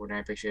imagine when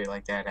I picture it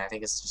like that. I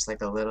think it's just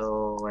like a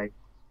little like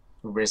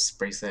wrist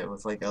bracelet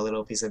with like a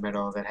little piece of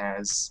metal that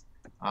has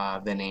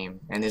the name,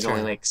 and there's Sure.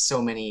 only like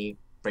so many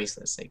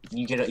bracelets. Like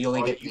you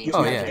only get names.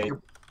 Oh, have yeah. to get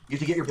you have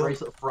to get your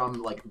bracelet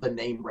from like the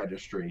name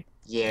registry.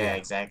 Yeah, Yeah.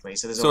 exactly.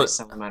 So there's So only it-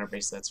 some amount of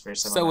bracelets for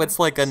some So amount it's of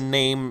like a bracelets.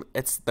 name.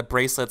 It's the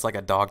bracelet's like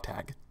a dog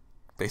tag,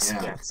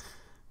 basically. Yeah. Yes.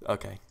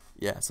 Okay.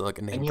 Yeah. So like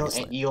a name And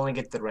bracelet. you only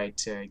get the right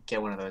to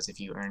get one of those if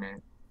you earn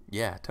it.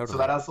 Yeah, So totally.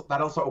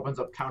 that also opens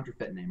up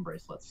counterfeit name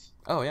bracelets.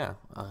 Oh yeah,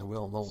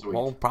 we'll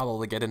Sweet.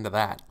 probably get into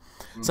that.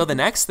 So the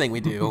next thing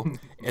we do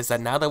is that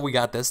now that we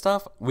got this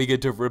stuff, we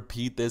get to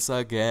repeat this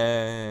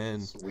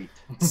again. Sweet.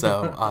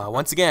 So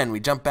once again, we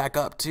jump back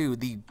up to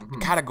the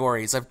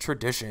categories of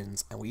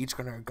traditions, and we each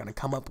gonna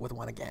come up with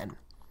one again.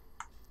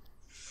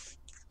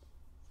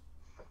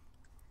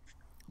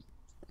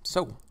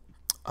 So,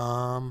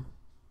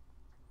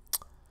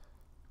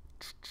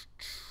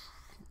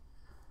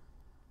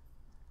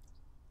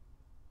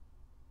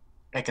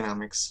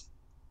 Economics.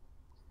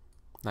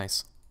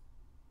 nice.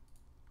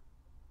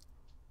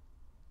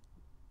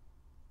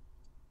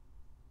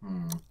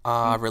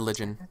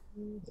 Religion.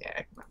 Yeah,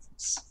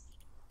 economics.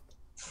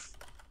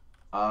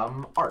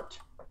 Art.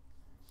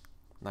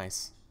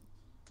 Nice.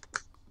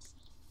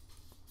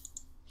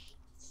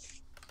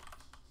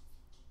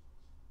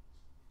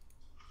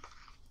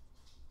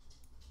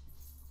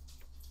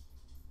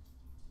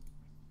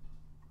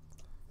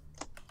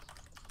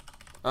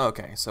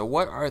 Okay, so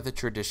what are the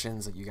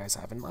traditions that you guys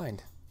have in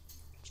mind?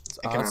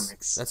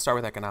 Economics. Let's start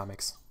with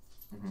economics.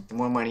 The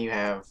more money you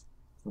have,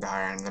 the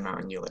higher on the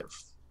mountain you live.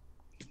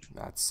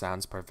 That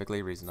sounds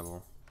perfectly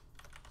reasonable.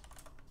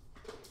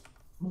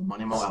 More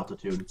money, more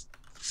altitude.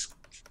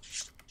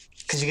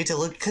 Cause you get to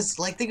look. Cause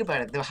like think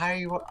about it. The higher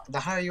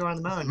you are on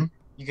the mountain,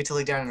 you get to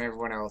look down on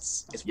everyone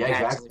else. It's Yeah,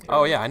 actually exactly.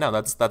 Oh yeah, I know.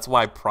 That's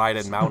why Pride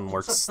and Mountain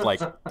works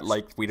like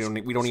we don't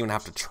even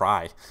have to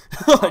try.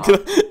 Like,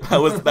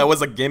 that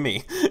was a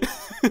gimme.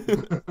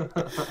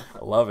 I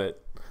love it.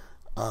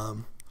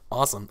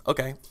 Awesome.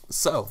 Okay,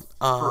 so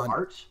For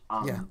art,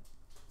 yeah.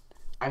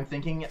 I'm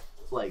thinking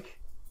like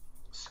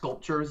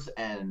sculptures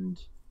and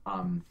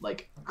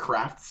like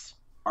crafts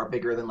are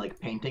bigger than like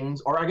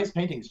paintings, or I guess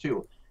paintings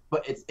too.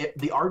 But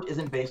the art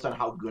isn't based on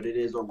how good it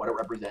is or what it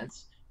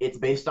represents. It's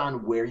based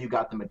on where you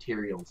got the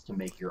materials to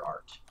make your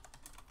art.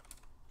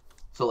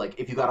 So like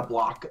if you got a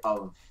block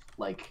of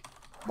like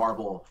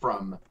marble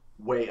from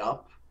way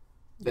up,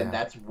 then Yeah.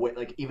 that's what,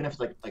 like, even if it's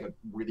like a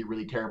really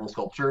really terrible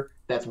sculpture,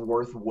 that's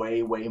worth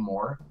way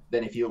more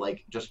than if you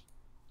like just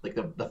like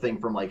the thing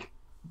from like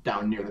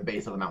down near the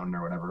base of the mountain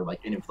or whatever.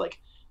 Like, and if like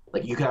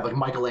you could have like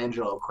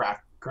Michelangelo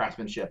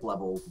craftsmanship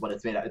levels, but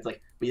it's made out, it's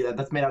like, but yeah,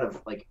 that's made out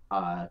of like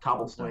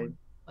cobblestone.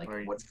 Like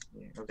Or- what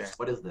yeah, okay.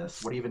 what is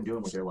this? What are you even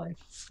doing with your life?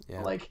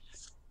 Yeah. Like,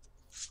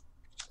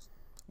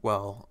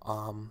 Well,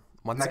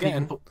 once that can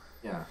again, even-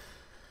 yeah.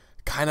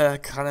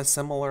 kind of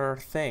similar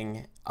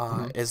thing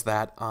is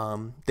that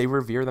they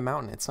revere the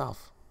mountain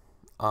itself.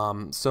 So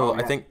Oh, I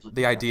yeah. think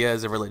the idea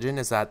as a religion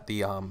is that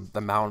the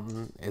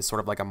mountain is sort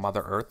of like a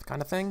Mother Earth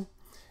kind of thing,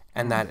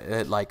 and that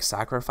it like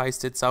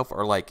sacrificed itself,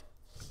 or like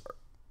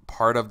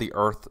part of the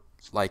earth,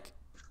 like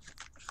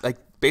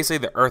basically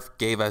the earth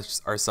gave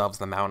us ourselves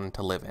the mountain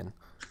to live in,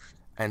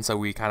 and so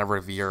we kind of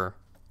revere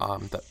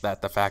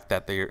the fact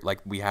that they like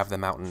we have the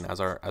mountain as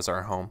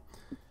our home.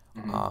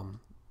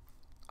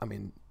 I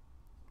mean,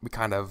 we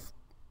kind of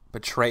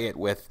betray it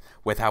with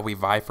how we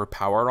vie for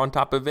power on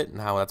top of it, and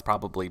how that's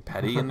probably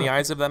petty in the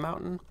eyes of the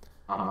mountain.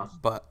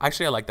 But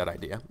actually, I like that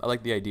idea. I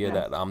like the idea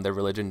that the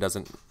religion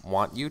doesn't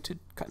want you to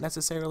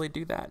necessarily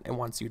do that. It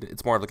wants you to.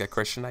 It's more of like a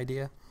Christian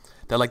idea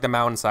that like the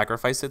mountain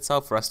sacrificed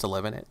itself for us to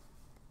live in it.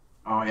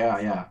 Oh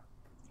yeah.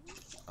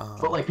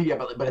 But like, yeah,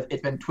 but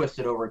it's been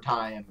twisted over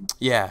time.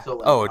 Yeah. So,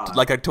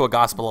 like, to a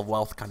gospel of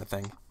wealth kind of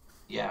thing.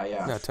 Yeah.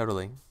 Yeah,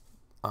 totally.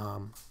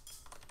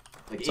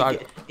 Like So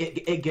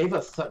it gave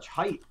us such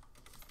height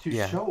to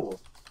Yeah. show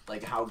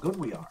like how good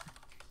we are.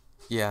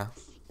 Yeah.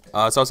 So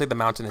I would say the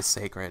mountain is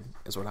sacred,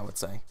 is what I would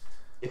say.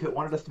 If it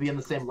wanted us to be on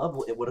the same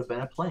level, it would have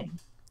been a plane.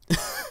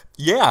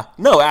 Yeah.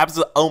 No,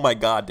 absolutely. Oh my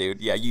god,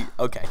 dude. Yeah,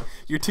 okay.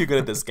 You're too good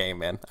at this game,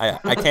 man.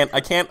 I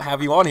can't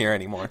have you on here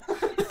anymore.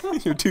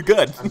 You're too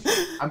good.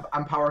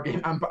 I'm power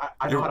game.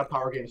 I know how to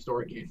power game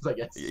story games, I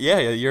guess. Yeah,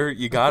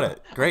 you got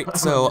it. Great.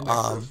 So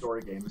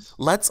story games.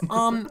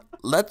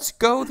 let's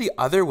go the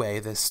other way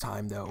this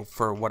time though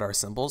for what our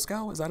symbols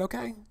go. Is that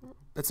okay?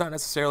 It's not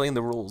necessarily in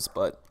the rules,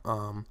 but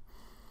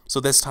so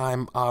this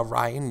time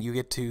Ryan, you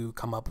get to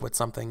come up with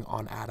something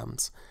on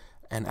Adam's,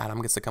 and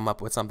Adam gets to come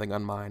up with something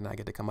on mine, and I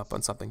get to come up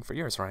with something for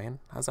yours, Ryan.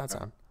 How's that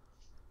sound?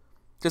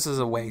 Just as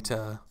a way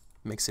to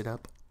mix it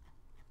up.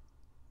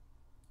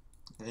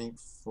 I think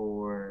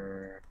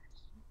for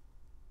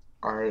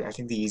art, I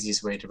think the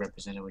easiest way to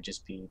represent it would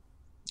just be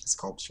a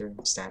sculpture,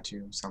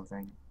 statue,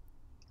 something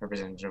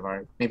representative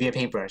art. Maybe a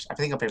paintbrush. I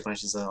think a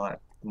paintbrush is a lot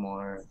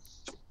more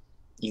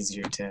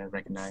easier to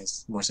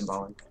recognize, more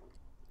symbolic.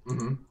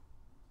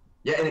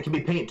 Yeah, and it can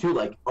be paint too.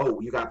 Like, oh,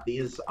 you got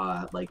these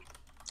like.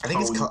 I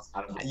think it's tones,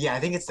 I don't know. yeah. I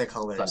think it's the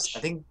colors. Such. I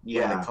think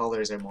Yeah. the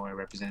colors are more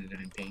representative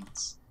in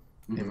paints.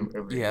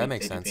 Yeah, that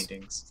makes They do sense.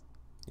 Paintings.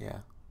 Yeah.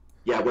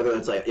 Yeah, whether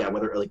it's like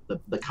whether like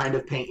the kind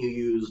of paint you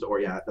used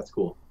or that's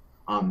cool.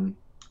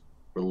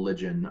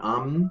 Religion.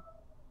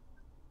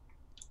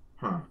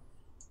 Huh.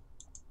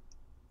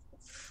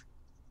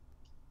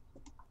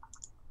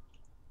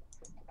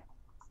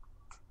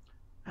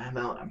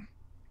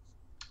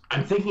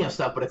 I'm thinking of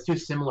stuff, but it's too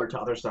similar to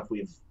other stuff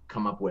we've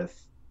come up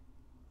with.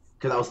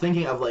 Because I was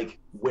thinking of like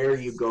where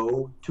you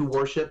go to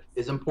worship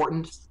is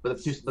important, but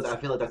but I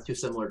feel like that's too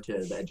similar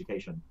to the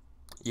education.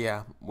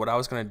 Yeah, what I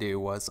was gonna do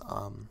was,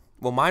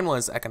 well, mine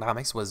was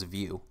economics was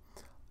view.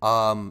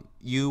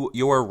 You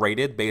were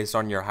rated based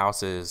on your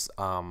house's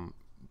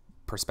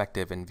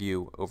perspective and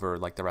view over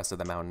like the rest of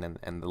the mountain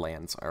and the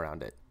lands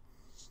around it.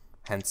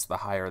 Hence, the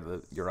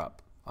higher you're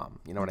up.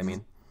 You know what I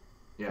mean?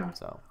 Yeah.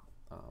 So.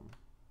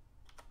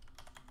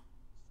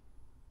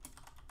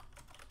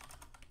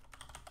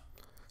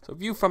 So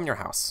view from your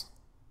house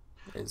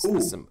is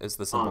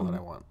the symbol that I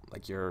want,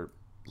 like your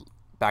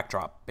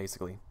backdrop,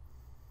 basically.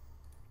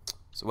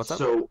 So what's up?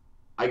 So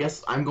I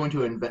guess I'm going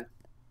to invent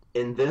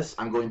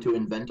I'm going to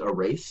invent a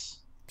race.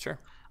 Sure.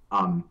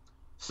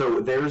 So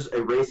there's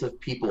a race of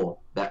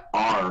people that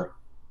are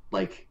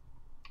like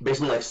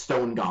basically like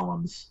stone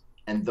golems,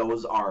 and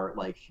those are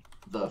like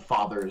the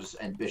fathers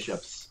and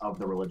bishops of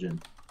the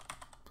religion.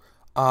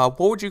 What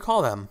would you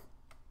call them?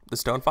 The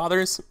Stone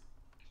Fathers?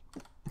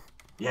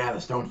 Yeah,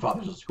 the Stone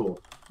Fathers is cool.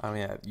 I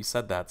mean, yeah, you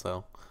said that,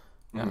 so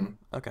yeah. Mm-hmm.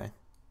 Okay.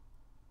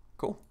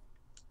 Cool.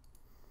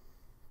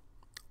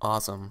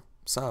 Awesome.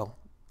 So,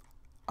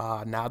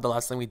 now the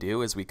last thing we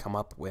do is we come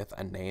up with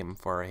a name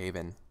for our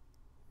haven.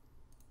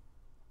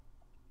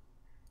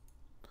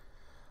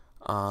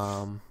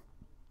 I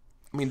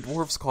mean,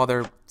 dwarves call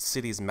their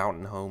cities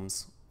mountain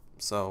homes.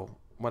 So,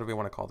 what do we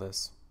want to call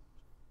this?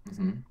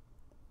 Mm-hmm.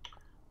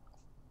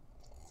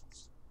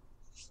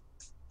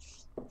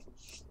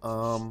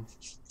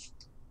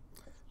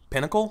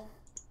 Pinnacle?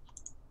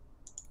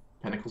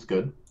 Pinnacle's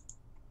good.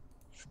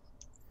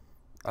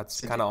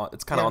 It's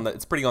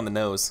pretty on the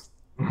nose.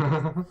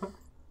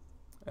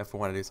 If we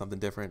want to do something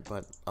different,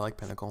 but I like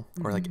Pinnacle.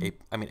 Or like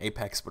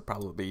Apex would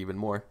probably be even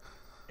more.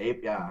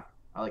 Yeah.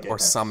 I like Apex. Or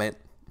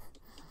Summit.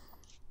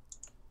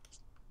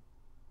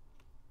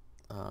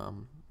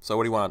 So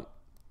what do you want?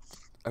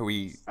 Are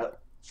we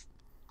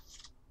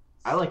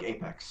I like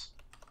Apex.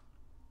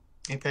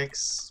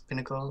 Apex,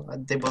 Pinnacle,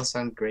 they both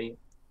sound great.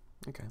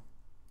 Okay.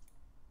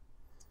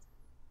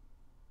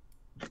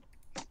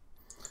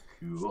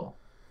 Cool.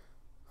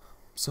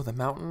 So the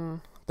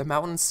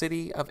mountain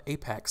city of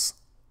Apex.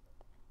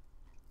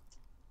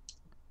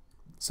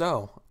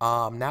 So,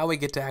 now we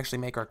get to actually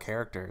make our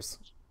characters.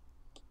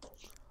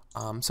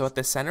 So at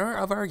the center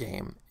of our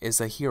game is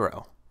a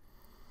hero.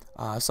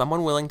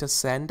 Someone willing to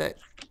stand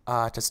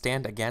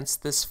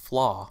against this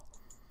flaw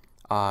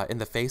in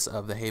the face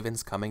of the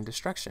Haven's coming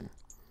destruction.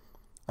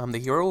 The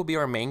hero will be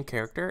our main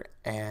character,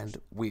 and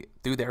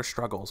through their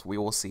struggles, we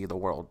will see the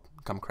world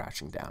come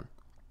crashing down.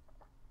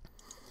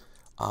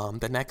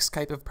 The next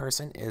type of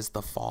person is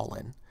the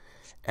Fallen.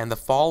 And the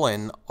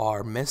Fallen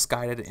are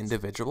misguided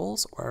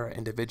individuals or an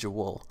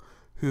individual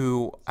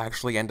who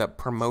actually end up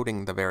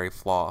promoting the very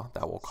flaw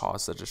that will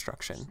cause the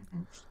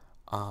destruction.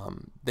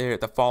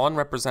 The Fallen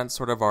represents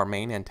sort of our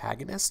main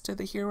antagonist to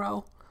the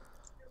hero.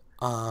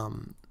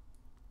 And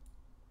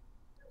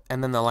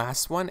then the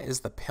last one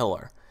is the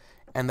Pillar.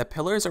 And the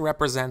Pillars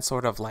represent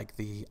sort of like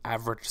the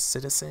average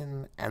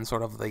citizen and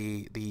sort of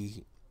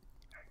the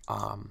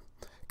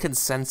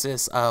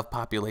consensus of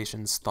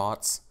population's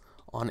thoughts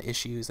on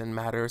issues and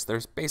matters.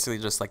 There's basically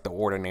just like the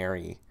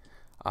ordinary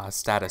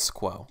status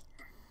quo.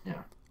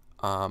 Yeah.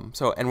 And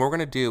what we're going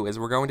to do is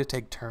we're going to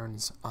take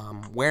turns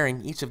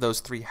wearing each of those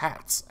three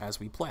hats as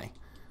we play.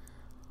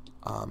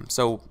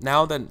 So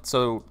now what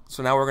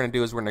we're going to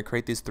do is we're going to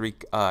create these three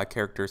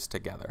characters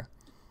together.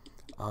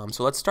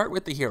 So let's start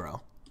with the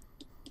hero.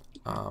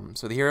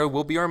 So the hero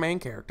will be our main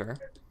character.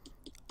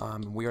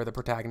 We are the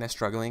protagonist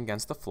struggling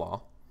against the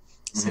flaw.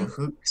 So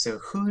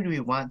who do we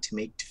want to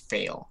make to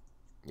fail?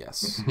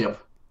 Yes. Yep.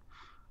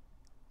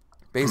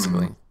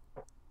 Basically.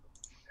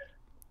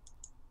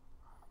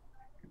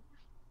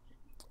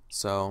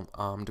 So,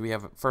 do we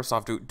have, first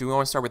off, do we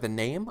want to start with a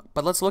name?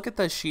 But let's look at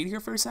the sheet here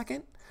for a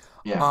second.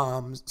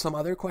 Yeah. Some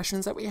other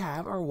questions that we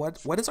have are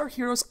what is our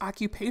hero's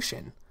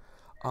occupation?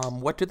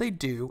 What do they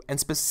do? And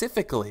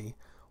specifically,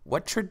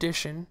 what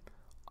tradition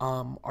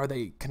are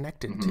they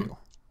connected to?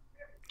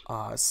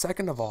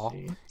 Second of all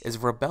is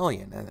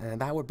rebellion,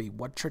 and that would be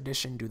what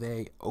tradition do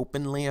they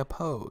openly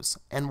oppose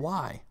and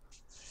why?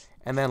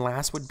 And then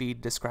last would be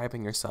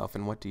describing yourself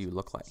and what do you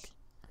look like?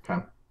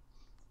 Okay.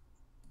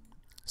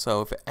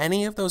 So if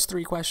any of those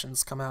three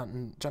questions come out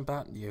and jump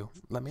out at you,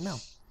 let me know.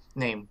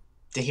 Name.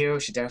 The hero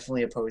should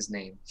definitely oppose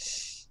name.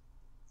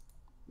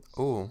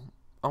 Ooh.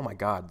 Oh my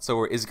god.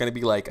 So is it going to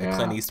be like a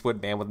Clint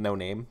Eastwood man with no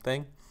name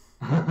thing?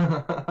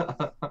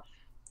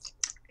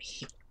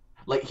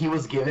 Like he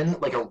was given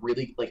like a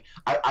really like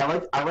I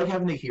like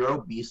having the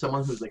hero be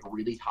someone who's like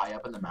really high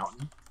up in the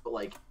mountain, but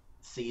like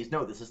sees,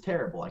 no, this is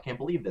terrible, I can't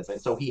believe this.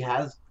 And so he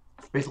has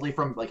basically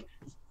from like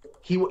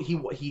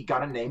he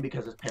got a name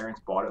because his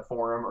parents bought it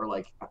for him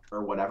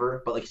or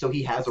whatever. But like so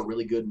he has a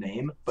really good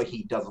name, but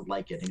he doesn't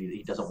like it and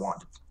he doesn't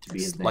want it to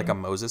be his name. Like a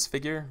Moses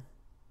figure?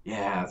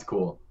 Yeah, that's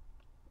cool.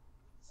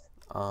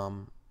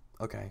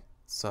 Okay.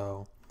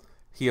 So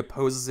he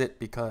opposes it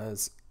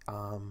because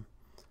our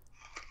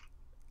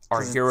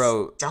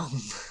hero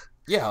dumb.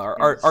 Yeah,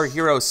 our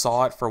hero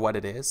saw it for what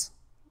it is.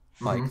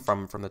 Like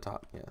from the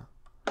top, yeah.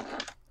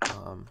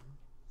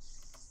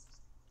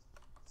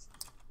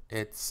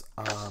 It's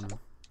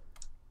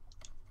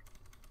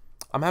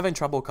I'm having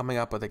trouble coming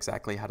up with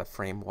exactly how to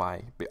frame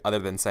why, other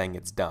than saying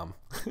it's dumb.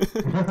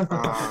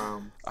 I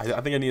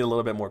think I need a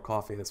little bit more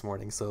coffee this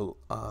morning, so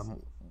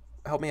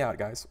help me out,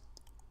 guys.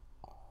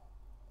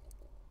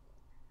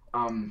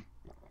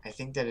 I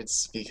think that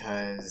it's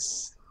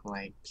because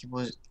like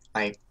people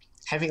like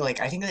having like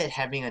I think that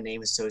having a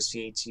name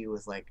associates you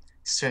with like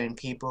certain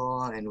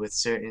people and with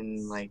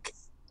certain like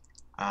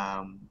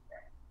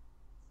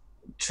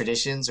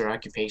traditions or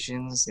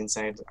occupations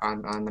inside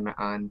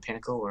on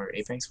Pinnacle or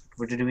Apex.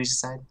 Where did we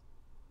decide?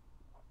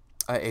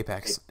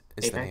 Apex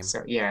is the name. Apex.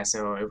 So, yeah.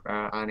 So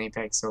on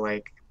Apex, so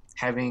like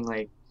having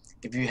like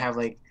if you have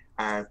like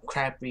a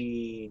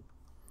crappy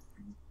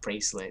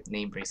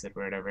name bracelet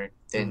or whatever,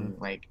 then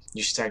like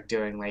you start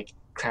doing like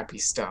crappy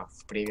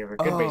stuff. But if you have a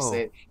good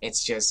bracelet,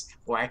 it's just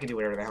I can do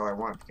whatever the hell I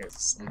want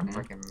because I'm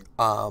fucking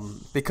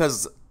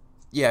because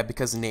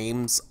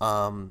names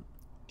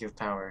give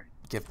power.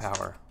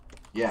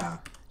 Yeah.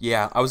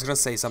 Yeah, I was gonna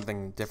say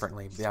something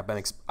differently. Yeah,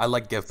 I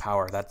like give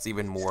power. That's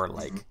even more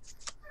like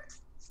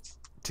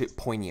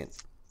poignant.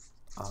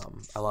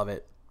 I love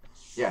it.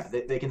 Yeah,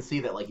 they can see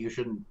that like you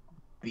shouldn't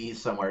be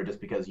somewhere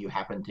just because you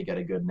happen to get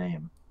a good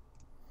name.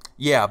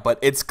 Yeah, but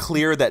it's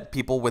clear that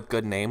people with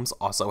good names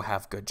also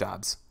have good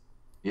jobs.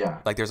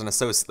 Yeah. Like there's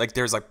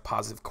there's like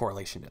positive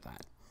correlation to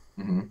that.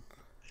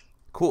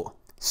 Cool.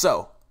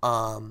 So,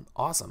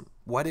 awesome.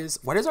 What is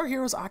our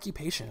hero's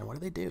occupation and what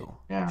do they do?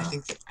 Yeah.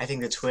 I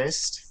think the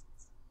twist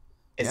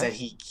is that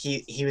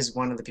he was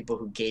one of the people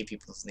who gave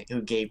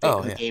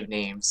gave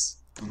names.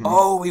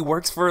 Oh, he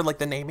works for like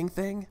the naming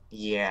thing?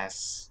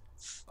 Yes.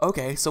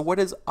 Okay, so what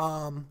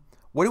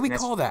do we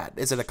call that?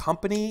 Is it a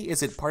company?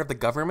 Is it part of the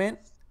government?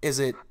 Is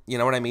it, you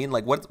know what I mean?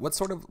 Like what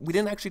sort of, we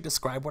didn't actually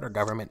describe what our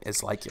government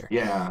is like here.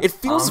 Yeah. It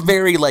feels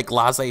very like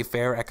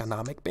laissez-faire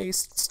economic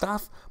based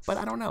stuff, but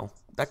I don't know.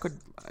 That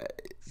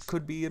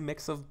could be a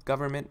mix of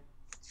government,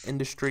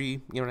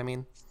 industry, you know what I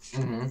mean?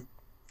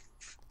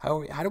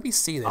 How do we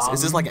see this?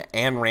 Is this like an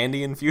Ayn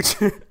Randian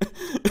future?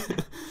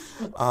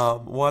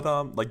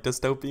 Like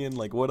dystopian,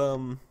 like what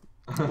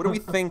do we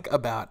think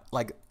about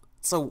like,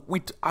 so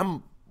we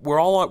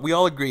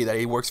all agree that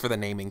he works for the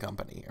naming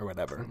company or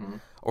whatever,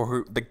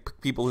 or the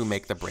people who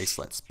make the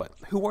bracelets. But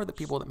who are the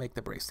people that make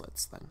the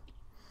bracelets then?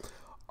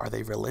 Are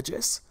they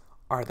religious?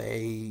 Are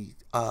they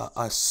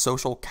a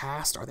social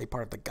caste? Are they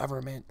part of the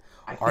government?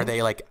 Are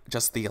they like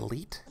just the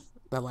elite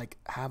that like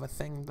have a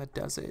thing that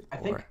does it?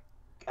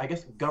 I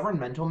guess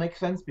governmental makes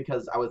sense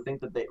because I would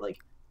think that they like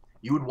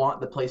you would want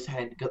the place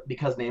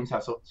because names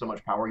have so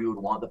much power. You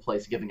would want the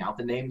place giving out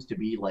the names to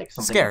be like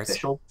something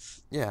official.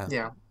 Yeah.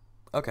 Yeah.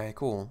 Okay.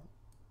 Cool.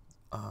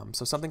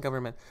 So something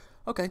government.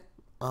 Okay.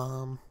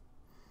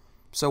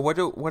 So what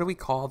do we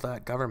call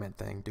that government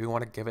thing? Do we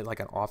want to give it like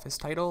an office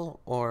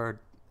title,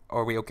 or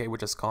are we okay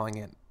with just calling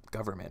it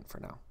government for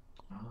now?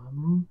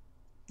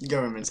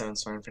 Government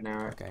sounds fine for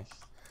now. Okay.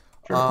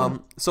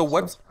 So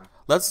what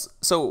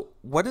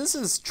is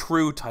his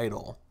true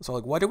title? So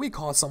like, what do we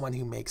call someone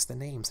who makes the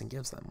names and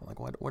gives them? Like,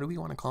 what do we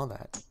want to call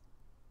that?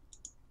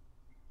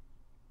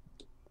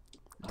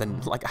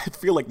 Then like, I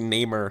feel like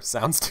namer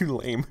sounds too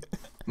lame.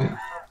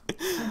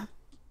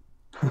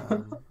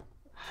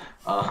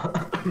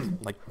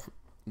 Like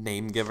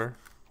name giver,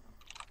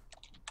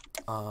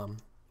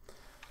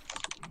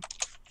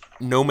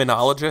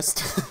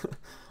 nomenologist.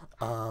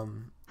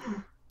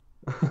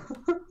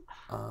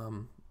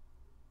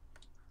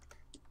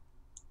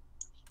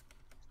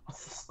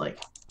 What's this like?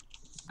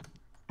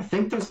 I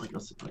think there's like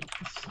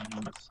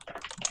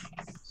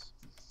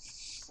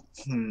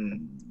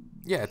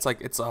Yeah, it's like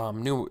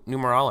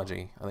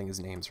numerology. I think his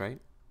name's right.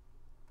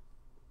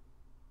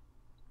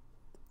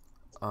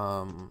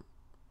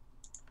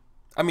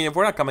 I mean, if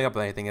we're not coming up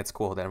with anything, it's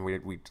cool. Then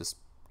we just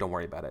don't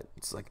worry about it.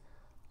 It's like,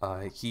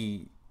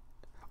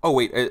 Oh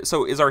wait,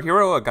 so is our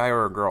hero a guy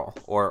or a girl,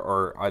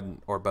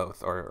 or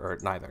both, or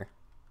neither?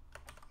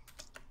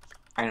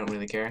 I don't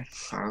really care,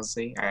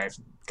 honestly.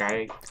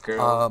 Guy,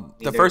 girl.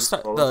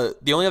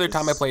 The only other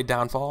time I played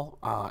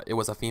Downfall, it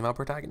was a female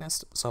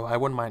protagonist, so I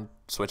wouldn't mind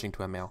switching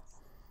to a male.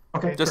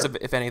 Okay. Just sure.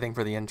 if anything,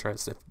 for the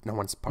interest, if no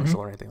one's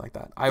partial or anything like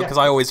that. Because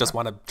I always just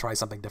want to try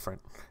something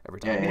different every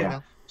time.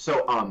 Yeah.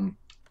 So,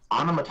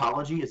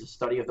 onomatology is a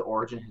study of the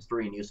origin,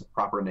 history, and use of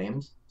proper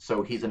names.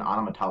 So he's an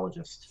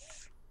onomatologist.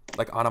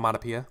 Like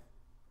onomatopoeia?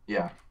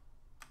 Yeah.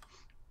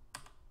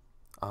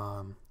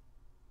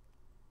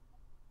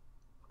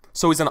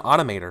 So he's an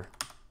automator.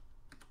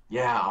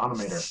 Yeah,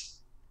 automator.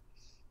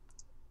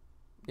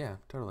 Yeah,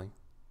 totally.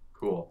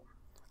 Cool.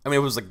 I mean,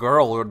 if it was a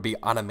girl, it would be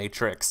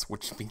Animatrix,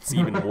 which means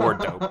even more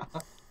dope.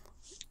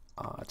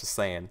 Just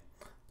saying.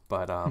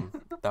 But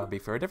that would be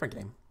for a different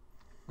game.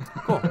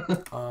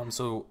 Cool.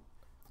 So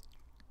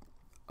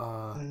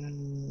I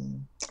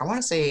want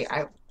to say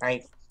I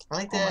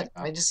like that.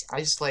 I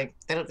just like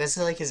that. That's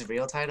like his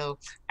real title.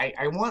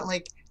 I want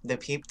like the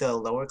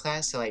lower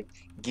class to like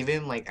give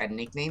him like a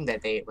nickname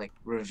that they like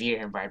revere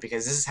him by,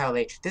 because this is how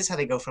they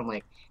go from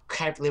like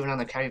living on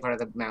the crappy part of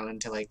the mountain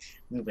to like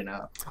moving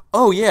up.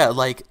 oh yeah,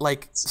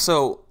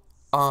 so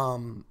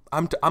I'm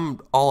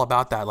all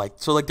about that. Like,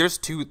 so like there's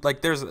two,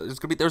 like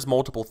there's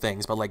multiple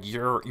things, but like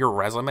your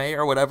resume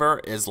or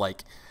whatever is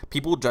like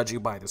people judge you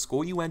by the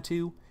school you went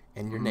to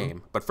and your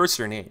name. But first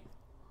your name.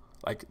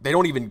 Like, they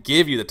don't even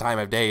give you the time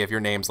of day if your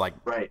name's like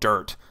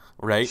dirt,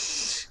 right?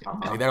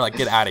 Like, they're like,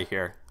 get out of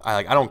here.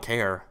 I don't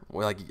care.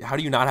 We're like, how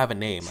do you not have a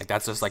name? Like,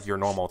 that's just like your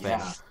normal thing.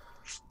 Yeah.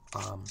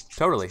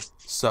 Totally.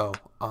 So,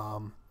 yeah,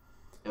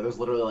 there's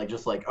literally like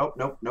just like, oh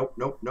nope.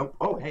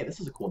 Oh, hey, this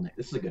is a cool name.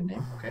 This is a good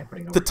name. Okay,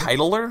 putting it the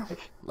titler,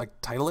 like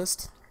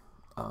titleist,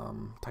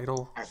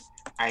 title.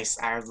 I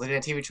was looking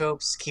at TV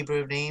tropes. Keeper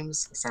of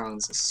names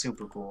sounds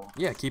super cool.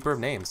 Yeah, keeper of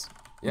names.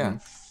 Yeah.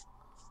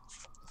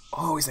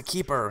 Oh, he's a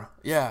keeper.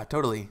 Yeah,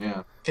 totally.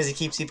 Yeah. Because he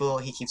keeps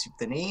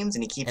the names,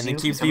 and he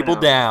keeps people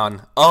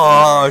down.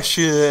 Oh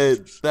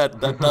shit! That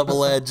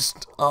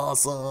double-edged,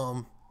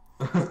 awesome.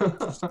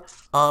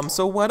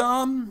 So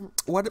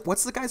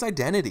what's the guy's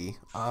identity?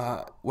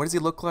 What does he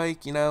look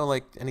like? You know,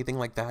 like anything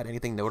like that?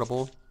 Anything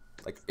notable?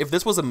 Like, if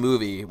this was a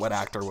movie, what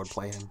actor would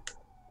play him?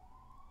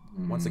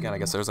 Once again, I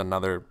guess there's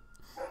another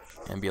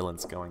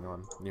ambulance going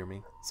on near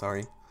me.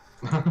 Sorry.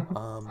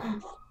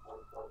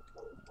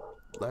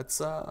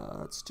 Let's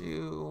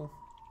do.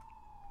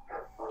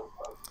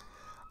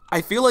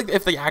 I feel like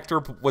if the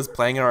actor was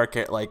playing an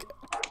arcade, like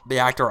the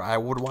actor I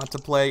would want to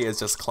play is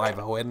just Clive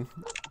Owen,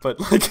 but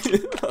like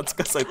that's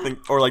because I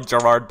think, or like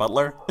Gerard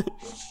Butler.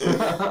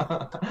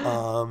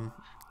 So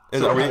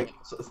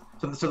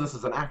this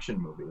is an action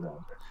movie then?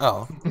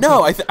 Oh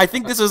no, I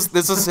think this is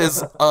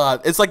his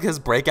it's like his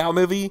breakout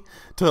movie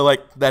to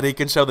like that he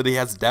can show that he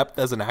has depth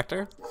as an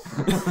actor.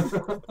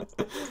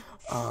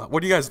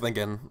 What are you guys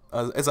thinking?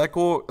 Is that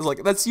cool?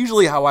 Like, that's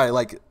usually how I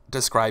like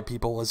describe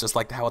people, is just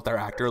like how their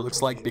actor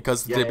looks like,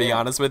 because to be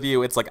honest with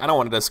you, it's like I don't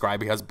want to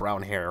describe he has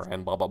brown hair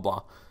and blah blah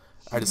blah.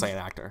 I just say an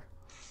actor.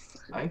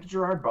 I think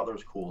Gerard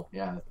Butler's cool.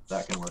 Yeah,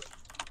 that can work.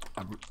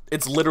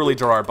 It's literally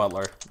Gerard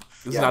Butler.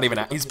 He's not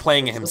even. He's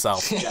playing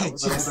himself. Yeah,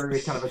 he's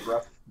kind of a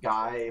gruff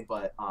guy,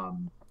 but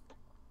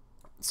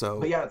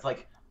But yeah, it's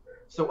like,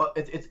 so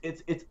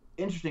it's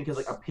interesting because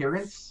like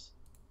appearance,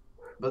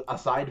 but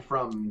aside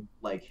from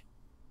like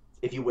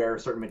if you wear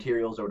certain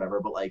materials or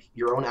whatever, but like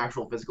your own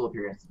actual physical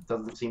appearance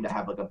doesn't seem to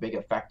have like a big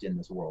effect in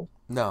this world.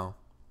 No.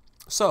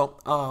 So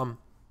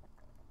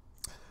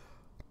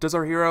should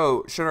our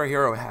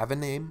hero have a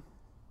name?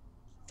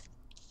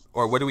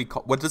 Or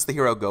what does the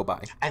hero go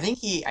by? I think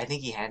he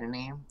had a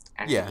name.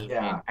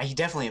 He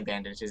definitely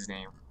abandoned his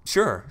name.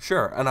 Sure.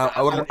 And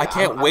I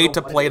can't wait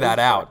to play that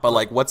out. But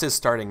like, what's his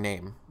starting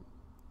name?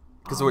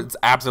 Because it's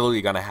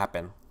absolutely gonna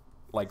happen.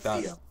 Like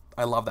that. Theo.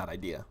 I love that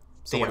idea.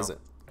 So Theo. What is it?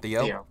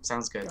 Theo?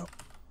 Sounds good.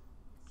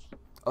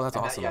 Oh, that's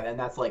awesome. And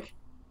that's like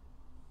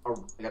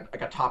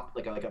a top,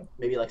 like a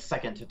maybe like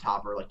second to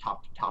top, or like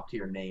top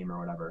tier name or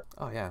whatever.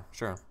 Oh yeah,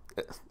 sure.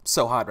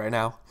 So hot right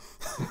now.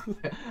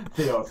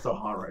 Theo, it's so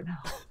hot right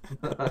now.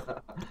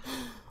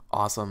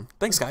 Awesome.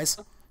 Thanks, guys.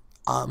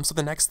 So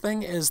the next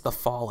thing is the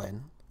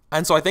Fallen.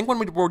 And so I think when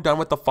we're done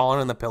with the Fallen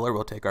and the Pillar,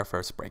 we'll take our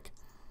first break.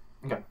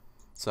 Okay.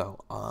 So,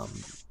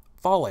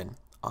 Fallen.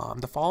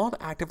 The Fallen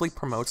actively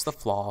promotes the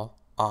flaw.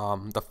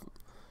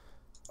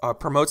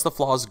 Promotes the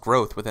flaw's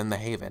growth within the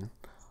Haven.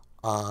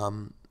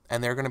 And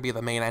they're going to be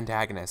the main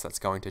antagonist that's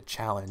going to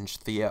challenge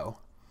Theo.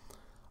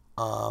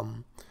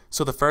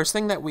 So the first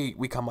thing that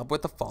we come up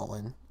with the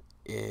Fallen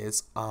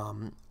is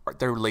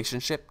their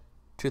relationship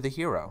to the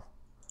hero.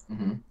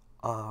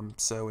 Mm-hmm.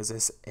 So is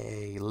this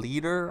a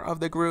leader of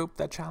the group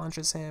that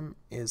challenges him?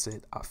 Is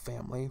it a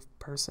family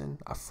person,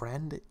 a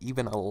friend,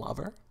 even a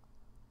lover?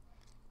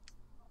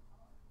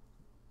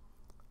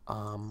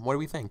 What do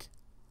we think?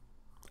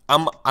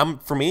 I'm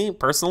for me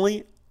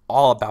personally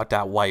all about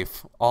that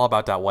wife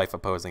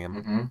opposing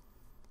him.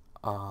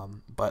 Mm-hmm.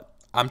 But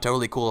I'm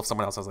totally cool if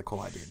someone else has a cool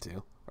idea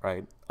too,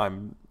 right?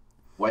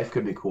 Wife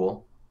could be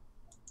cool.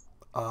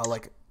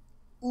 Like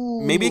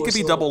maybe it could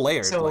be double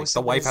layered. Like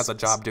the wife has a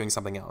job doing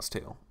something else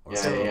too.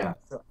 Yeah.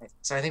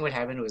 So I think what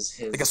happened was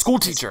like a school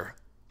teacher.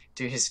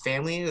 His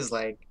family was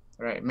like,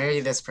 all right, marry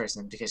this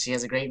person because she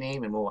has a great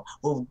name, and we'll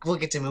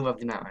get to move up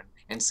the mountain.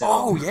 And so,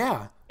 oh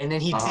yeah. And then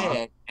he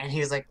did, and he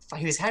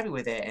was happy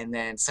with it. And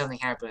then something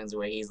happens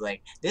where he's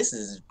like, "This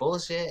is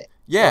bullshit."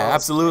 Yeah,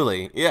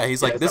 absolutely. Yeah,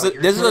 he's like, "This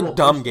is a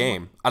dumb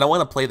game. I don't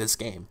want to play this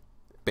game."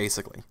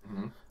 Basically.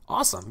 Mm-hmm.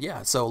 Awesome.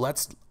 Yeah. So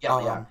let's.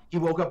 Yeah. He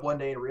woke up one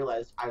day and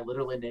realized I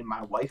literally named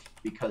my wife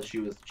because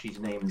she's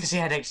named. Because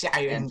I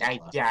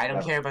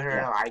don't care about her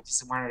at all. I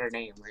just wanted her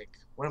name. Like,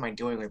 what am I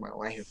doing with my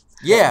life?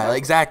 Yeah,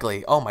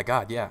 exactly. Oh my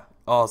god. Yeah.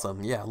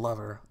 Awesome. Yeah, love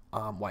her.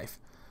 Wife.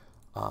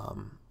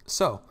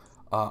 So,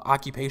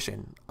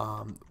 occupation.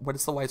 What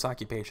is the wife's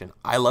occupation?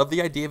 I love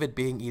the idea of it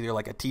being either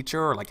like a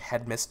teacher or like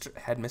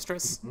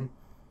headmistress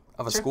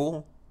of a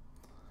school.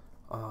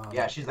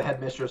 Yeah, she's the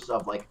headmistress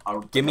of like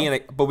a. Give me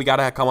but we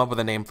gotta come up with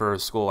a name for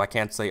school. I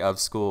can't say of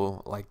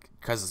school, like,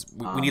 because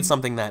we need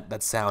something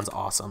that sounds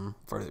awesome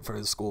for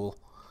the school.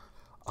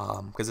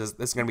 Because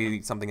this is gonna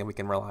be something that we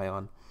can rely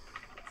on.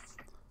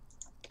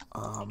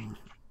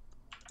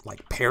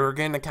 Like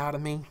Peregrine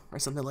Academy or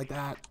something like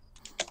that.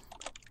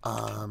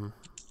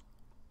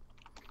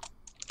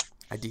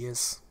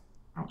 Ideas.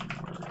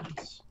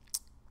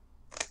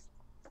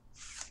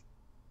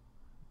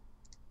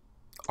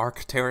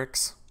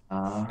 Arcteryx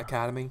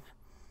Academy.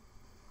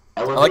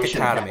 I like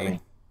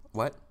Academy.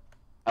 What?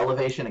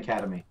 Elevation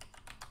Academy.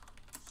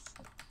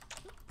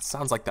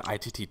 Sounds like the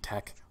ITT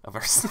Tech of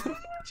our.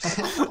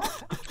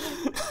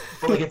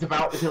 But like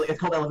it's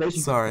called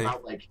Elevation. Sorry. It's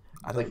about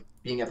like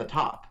being at the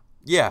top.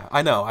 Yeah,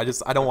 I know. I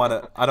don't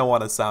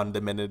want to sound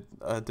diminutive.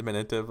 I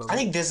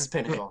think this is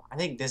Pinnacle.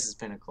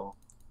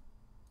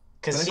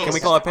 Because can we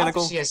call it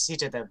Pinnacle? She has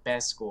seats at the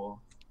best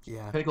school.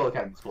 Yeah. Pinnacle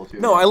Academy School too.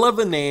 No, I love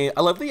the name.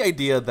 I love the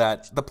idea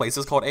that the place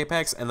is called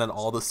Apex, and then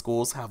all the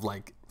schools have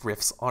like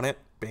riffs on it,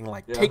 being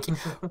like,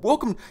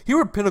 welcome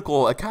here at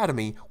Pinnacle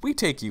Academy. We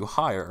take you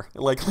higher,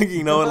 like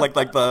you know, like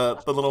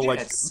the little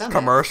like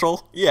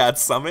commercial. Yeah,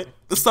 it's Summit,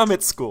 the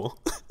Summit School.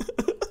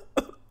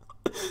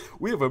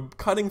 We have a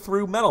cutting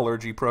through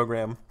metallurgy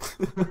program.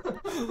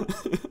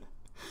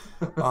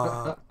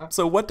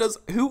 So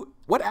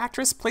what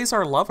actress plays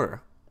our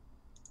lover?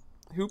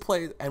 Who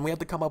plays, and we have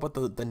to come up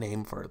with the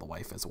name for the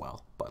wife as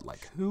well. But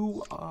like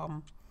who,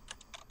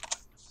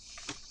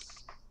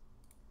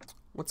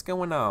 what's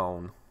going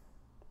on?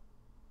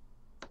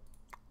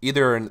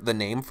 Either the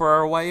name for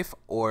our wife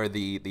or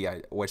the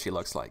what she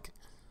looks like.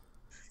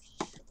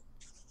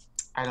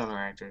 I don't know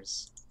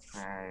actors.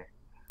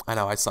 I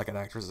know I suck at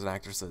actors and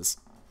actresses.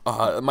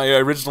 My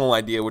original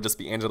idea would just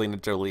be Angelina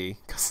Jolie,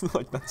 because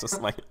like that's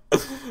just my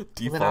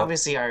default. Then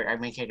obviously our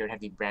main character would have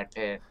to be Brad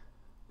Pitt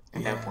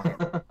at that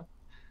point.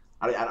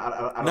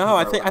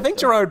 I think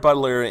Gerard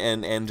Butler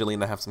and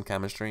Angelina have some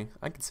chemistry.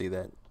 I can see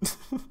that.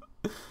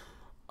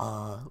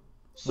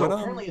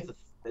 Apparently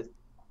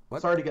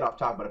sorry to get off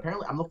topic, but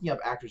apparently I'm looking up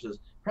actresses.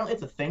 Apparently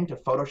it's a thing to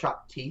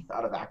Photoshop teeth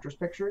out of actors'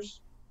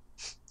 pictures.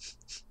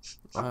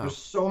 Wow. There's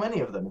so many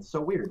of them. It's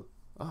so weird.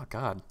 Oh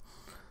God,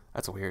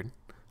 that's weird.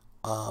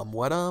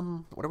 What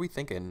are we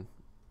thinking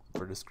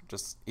for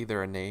just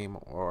either a name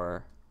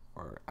or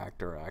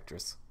actor or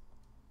actress?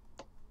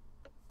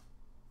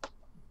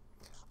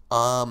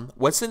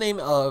 What's the name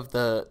of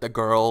the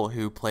girl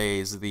who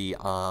plays the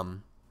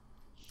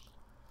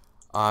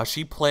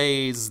she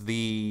plays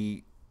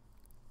the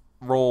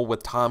role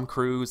with Tom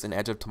Cruise in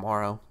Edge of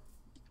Tomorrow.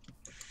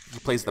 She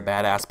plays the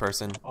badass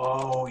person.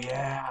 Oh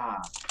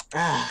yeah.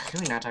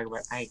 Can we not talk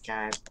about?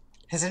 God.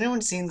 Has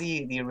anyone seen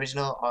the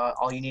original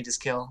All You Need Is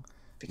Kill?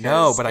 Because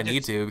no, but I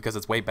need to because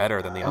it's way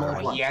better than the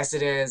other one. Yes,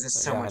 it is.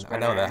 It's so much better. I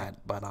know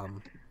that, but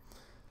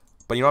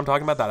you know what I'm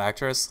talking about? That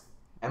actress.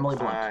 Emily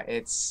Blunt.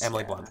 It's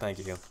Emily Blunt. Thank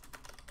you.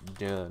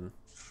 Done.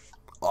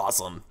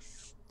 Awesome.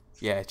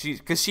 Yeah,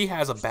 because she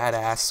has a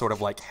badass sort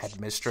of like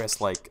headmistress,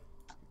 like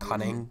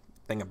cunning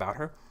thing about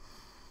her.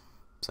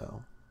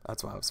 So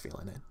that's why I was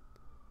feeling it.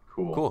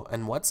 Cool.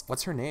 And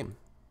what's her name?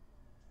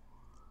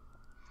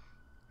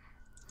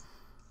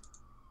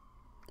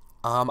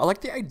 I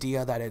like the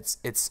idea that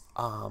it's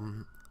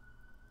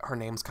her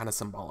name's kind of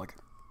symbolic,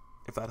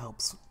 if that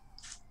helps.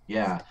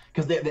 Yeah,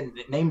 because the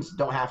names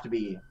don't have to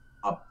be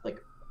like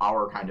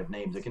our kind of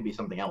names. It can be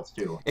something else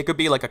too. It could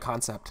be like a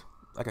concept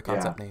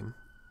name,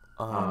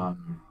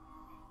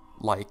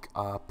 like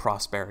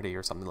prosperity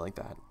or something like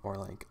that, or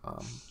like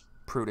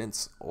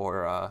prudence,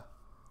 or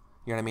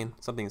you know what I mean?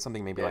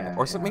 Something maybe like that,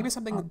 or maybe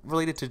something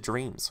related to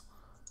dreams.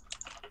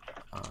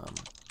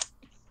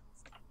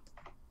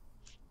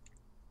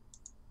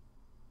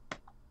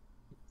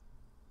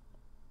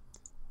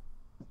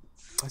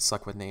 I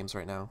suck with names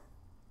right now.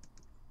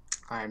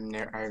 I've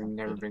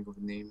never been good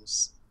with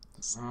names.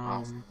 It's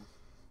awful.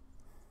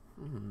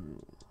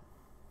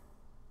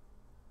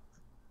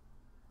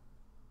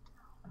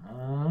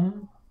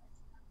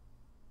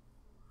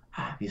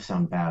 These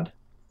sound bad.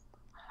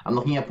 I'm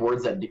looking up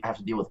words that have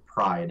to deal with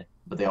pride,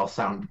 but they all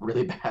sound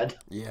really bad.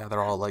 Yeah,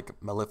 they're all like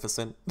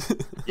maleficent.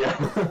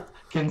 Yeah.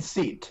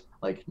 Conceit.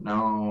 Like,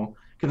 no.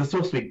 Because it's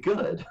supposed to be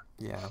good.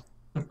 Yeah.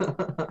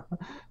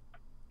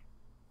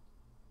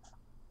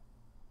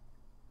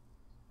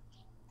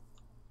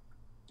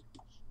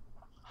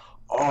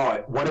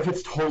 Oh, what if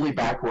it's totally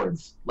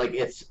backwards? Like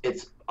it's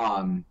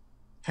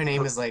her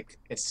name is like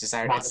it's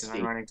an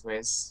ironic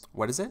twist.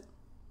 What is it?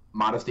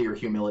 Modesty or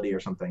humility or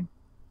something.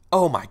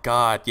 Oh my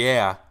God,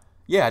 yeah.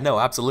 Yeah, no,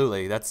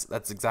 absolutely. That's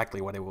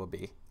exactly what it would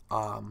be.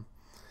 It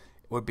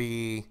would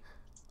be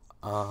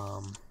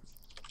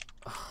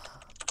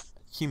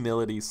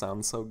humility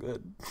sounds so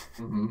good.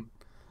 I'm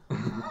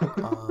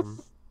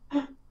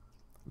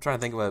trying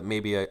to think of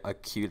maybe a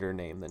cuter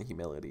name than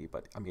humility,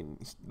 but I mean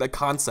the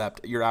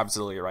concept. You're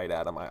absolutely right,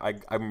 Adam.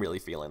 I'm really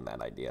feeling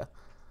that idea.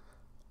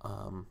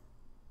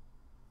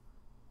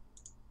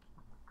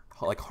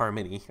 like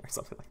harmony or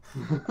something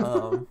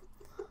like.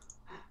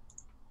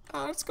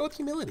 Let's go with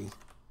humility.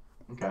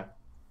 Okay.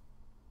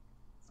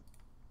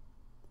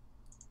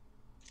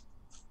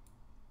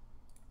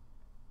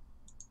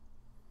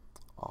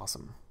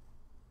 Awesome.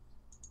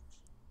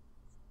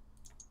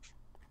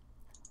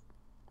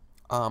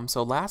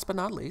 So last but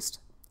not least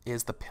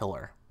is the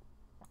pillar.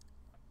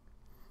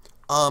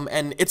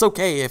 And it's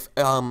okay if,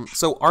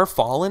 so our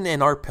fallen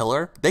and our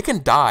pillar, they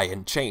can die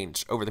and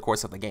change over the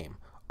course of the game.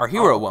 Our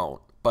hero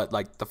won't, but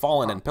like the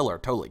fallen and pillar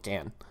totally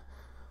can.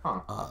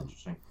 Huh, that's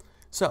interesting.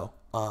 So,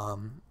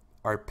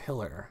 our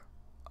pillar.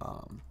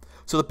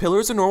 So the pillar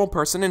is a normal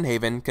person in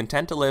Haven,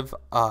 content to live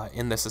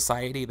in the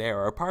society they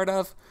are a part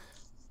of.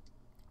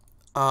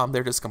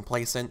 They're just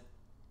complacent.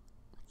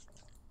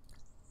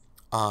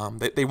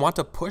 They want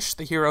to push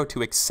the hero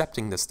to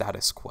accepting the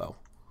status quo.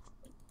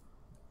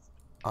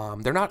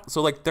 They're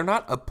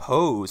not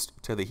opposed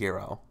to the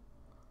hero.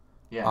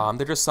 Yeah.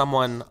 They're just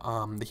someone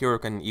the hero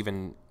can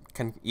even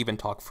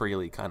talk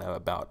freely kind of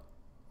about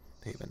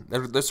Haven.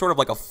 They're sort of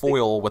like a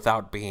foil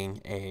without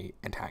being a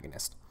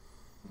antagonist.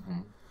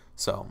 Mm-hmm.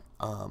 So,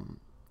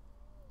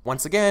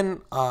 once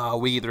again,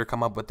 we either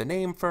come up with the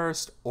name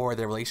first or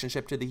the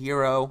relationship to the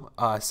hero,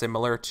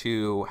 similar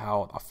to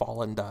how a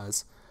fallen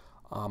does,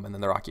 and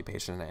then their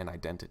occupation and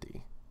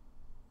identity.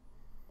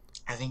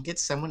 I think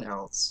it's someone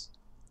else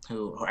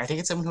I think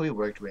it's someone who we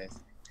worked with,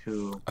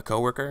 A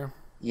coworker.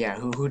 Yeah,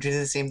 who did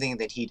the same thing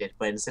that he did,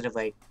 but instead of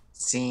like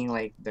seeing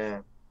like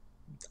the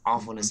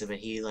awfulness of it,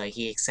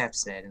 he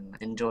accepts it and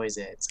enjoys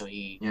it. So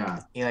he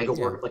like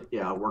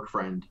a work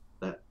friend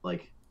that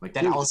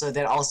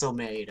that also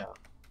married up.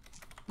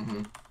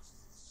 Mm-hmm.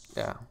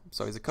 Yeah,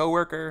 so he's a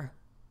coworker.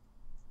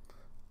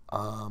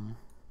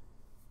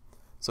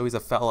 So he's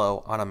a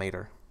fellow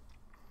automator.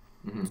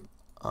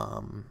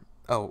 Mm-hmm.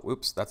 Oh,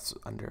 oops, that's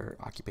under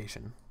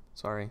occupation.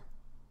 Sorry.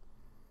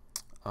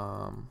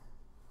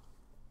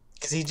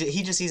 Because he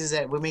just sees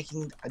that we're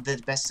making the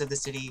best of the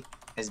city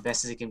as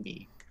best as it can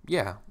be.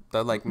 Yeah,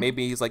 like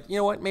maybe he's like, you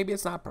know what, maybe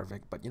it's not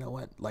perfect, but you know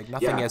what, like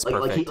nothing is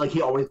perfect. Like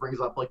he always brings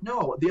up like,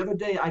 no, the other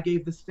day I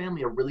gave this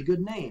family a really good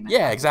name.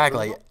 Yeah,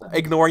 exactly.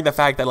 Ignoring the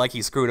fact that like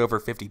he screwed over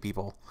 50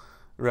 people,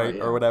 right,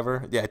 or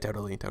whatever. Yeah,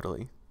 totally. It's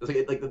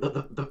like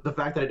the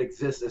fact that it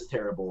exists is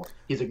terrible.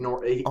 He's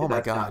ignoring. Oh my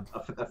that's God,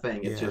 not a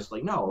thing. It's just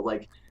like, no,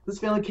 like this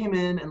family came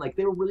in and like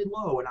they were really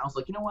low, and I was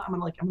like, you know what, I'm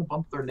gonna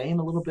bump their name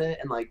a little bit,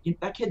 and like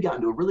that kid got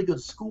into a really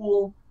good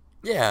school.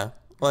 Yeah.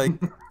 Like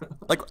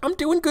I'm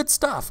doing good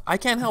stuff. I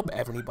can't help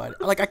everybody.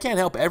 Like I can't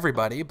help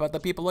everybody, but the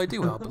people I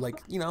do help,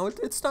 like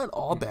it's not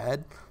all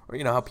bad. Or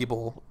how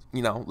people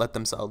let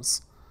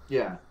themselves.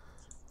 Yeah.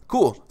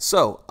 Cool.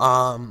 So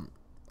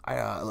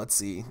let's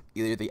see.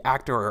 Either the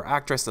actor or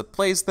actress that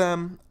plays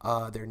them,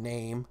 their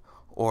name,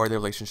 or their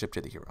relationship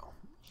to the hero.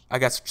 I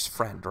guess just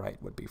friend,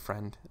 right? Would be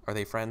friend. Are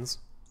they friends?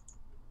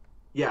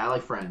 Yeah, I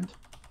like friend.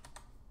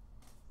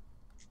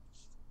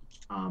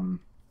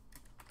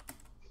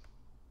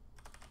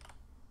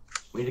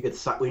 We need to get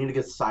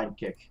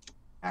sidekick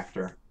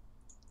actor.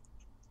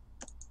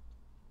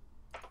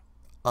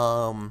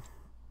 The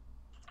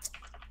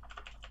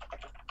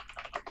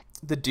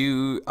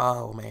dude.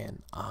 Oh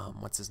man.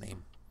 What's his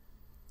name?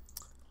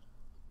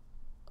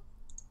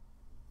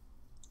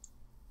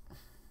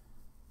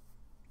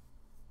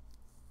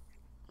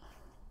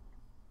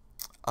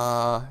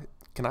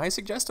 Can I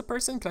suggest a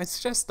person? Can I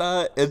suggest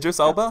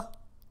Idris Elba?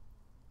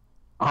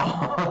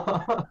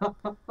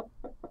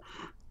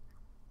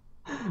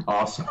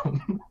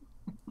 Awesome.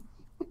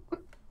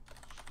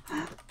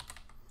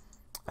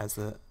 As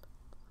the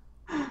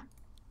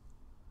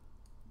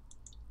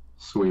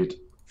sweet.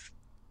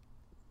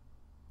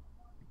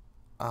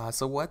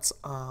 So what's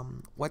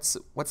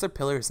their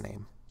pillar's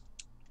name?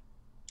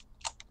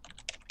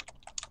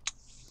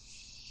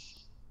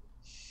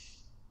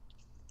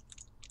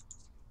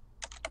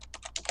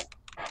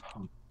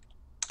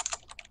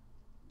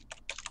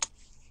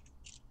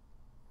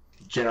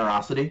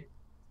 Generosity.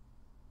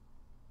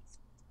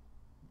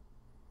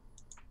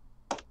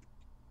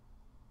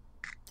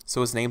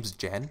 So his name's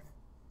Jen?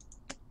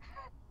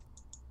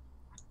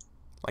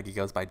 Like he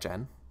goes by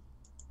Jen?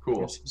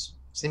 Cool. Yeah,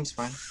 seems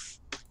fine.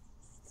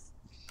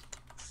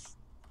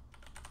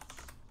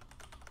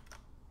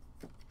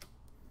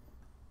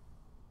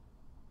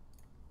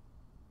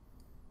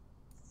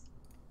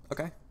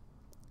 Okay.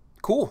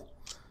 Cool.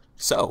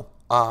 So,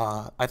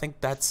 I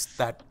think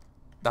that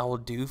will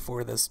do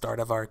for the start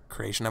of our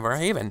creation of our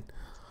Haven.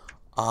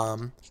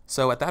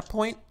 So at that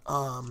point,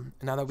 now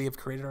that we have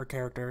created our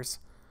characters,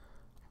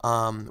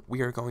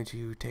 we are going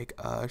to take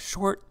a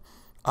short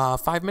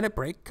 5-minute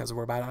break because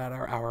we're about at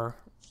our hour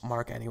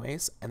mark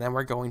anyways, and then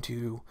we're going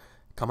to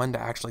come in to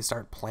actually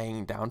start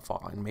playing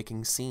Downfall and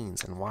making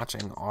scenes and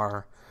watching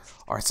our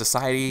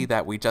society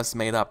that we just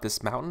made up,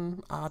 this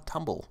mountain,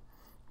 tumble.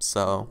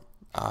 So,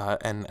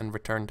 and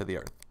return to the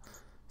earth.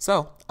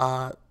 So,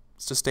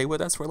 just stay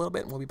with us for a little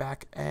bit and we'll be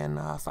back in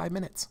 5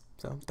 minutes.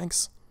 So,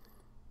 thanks.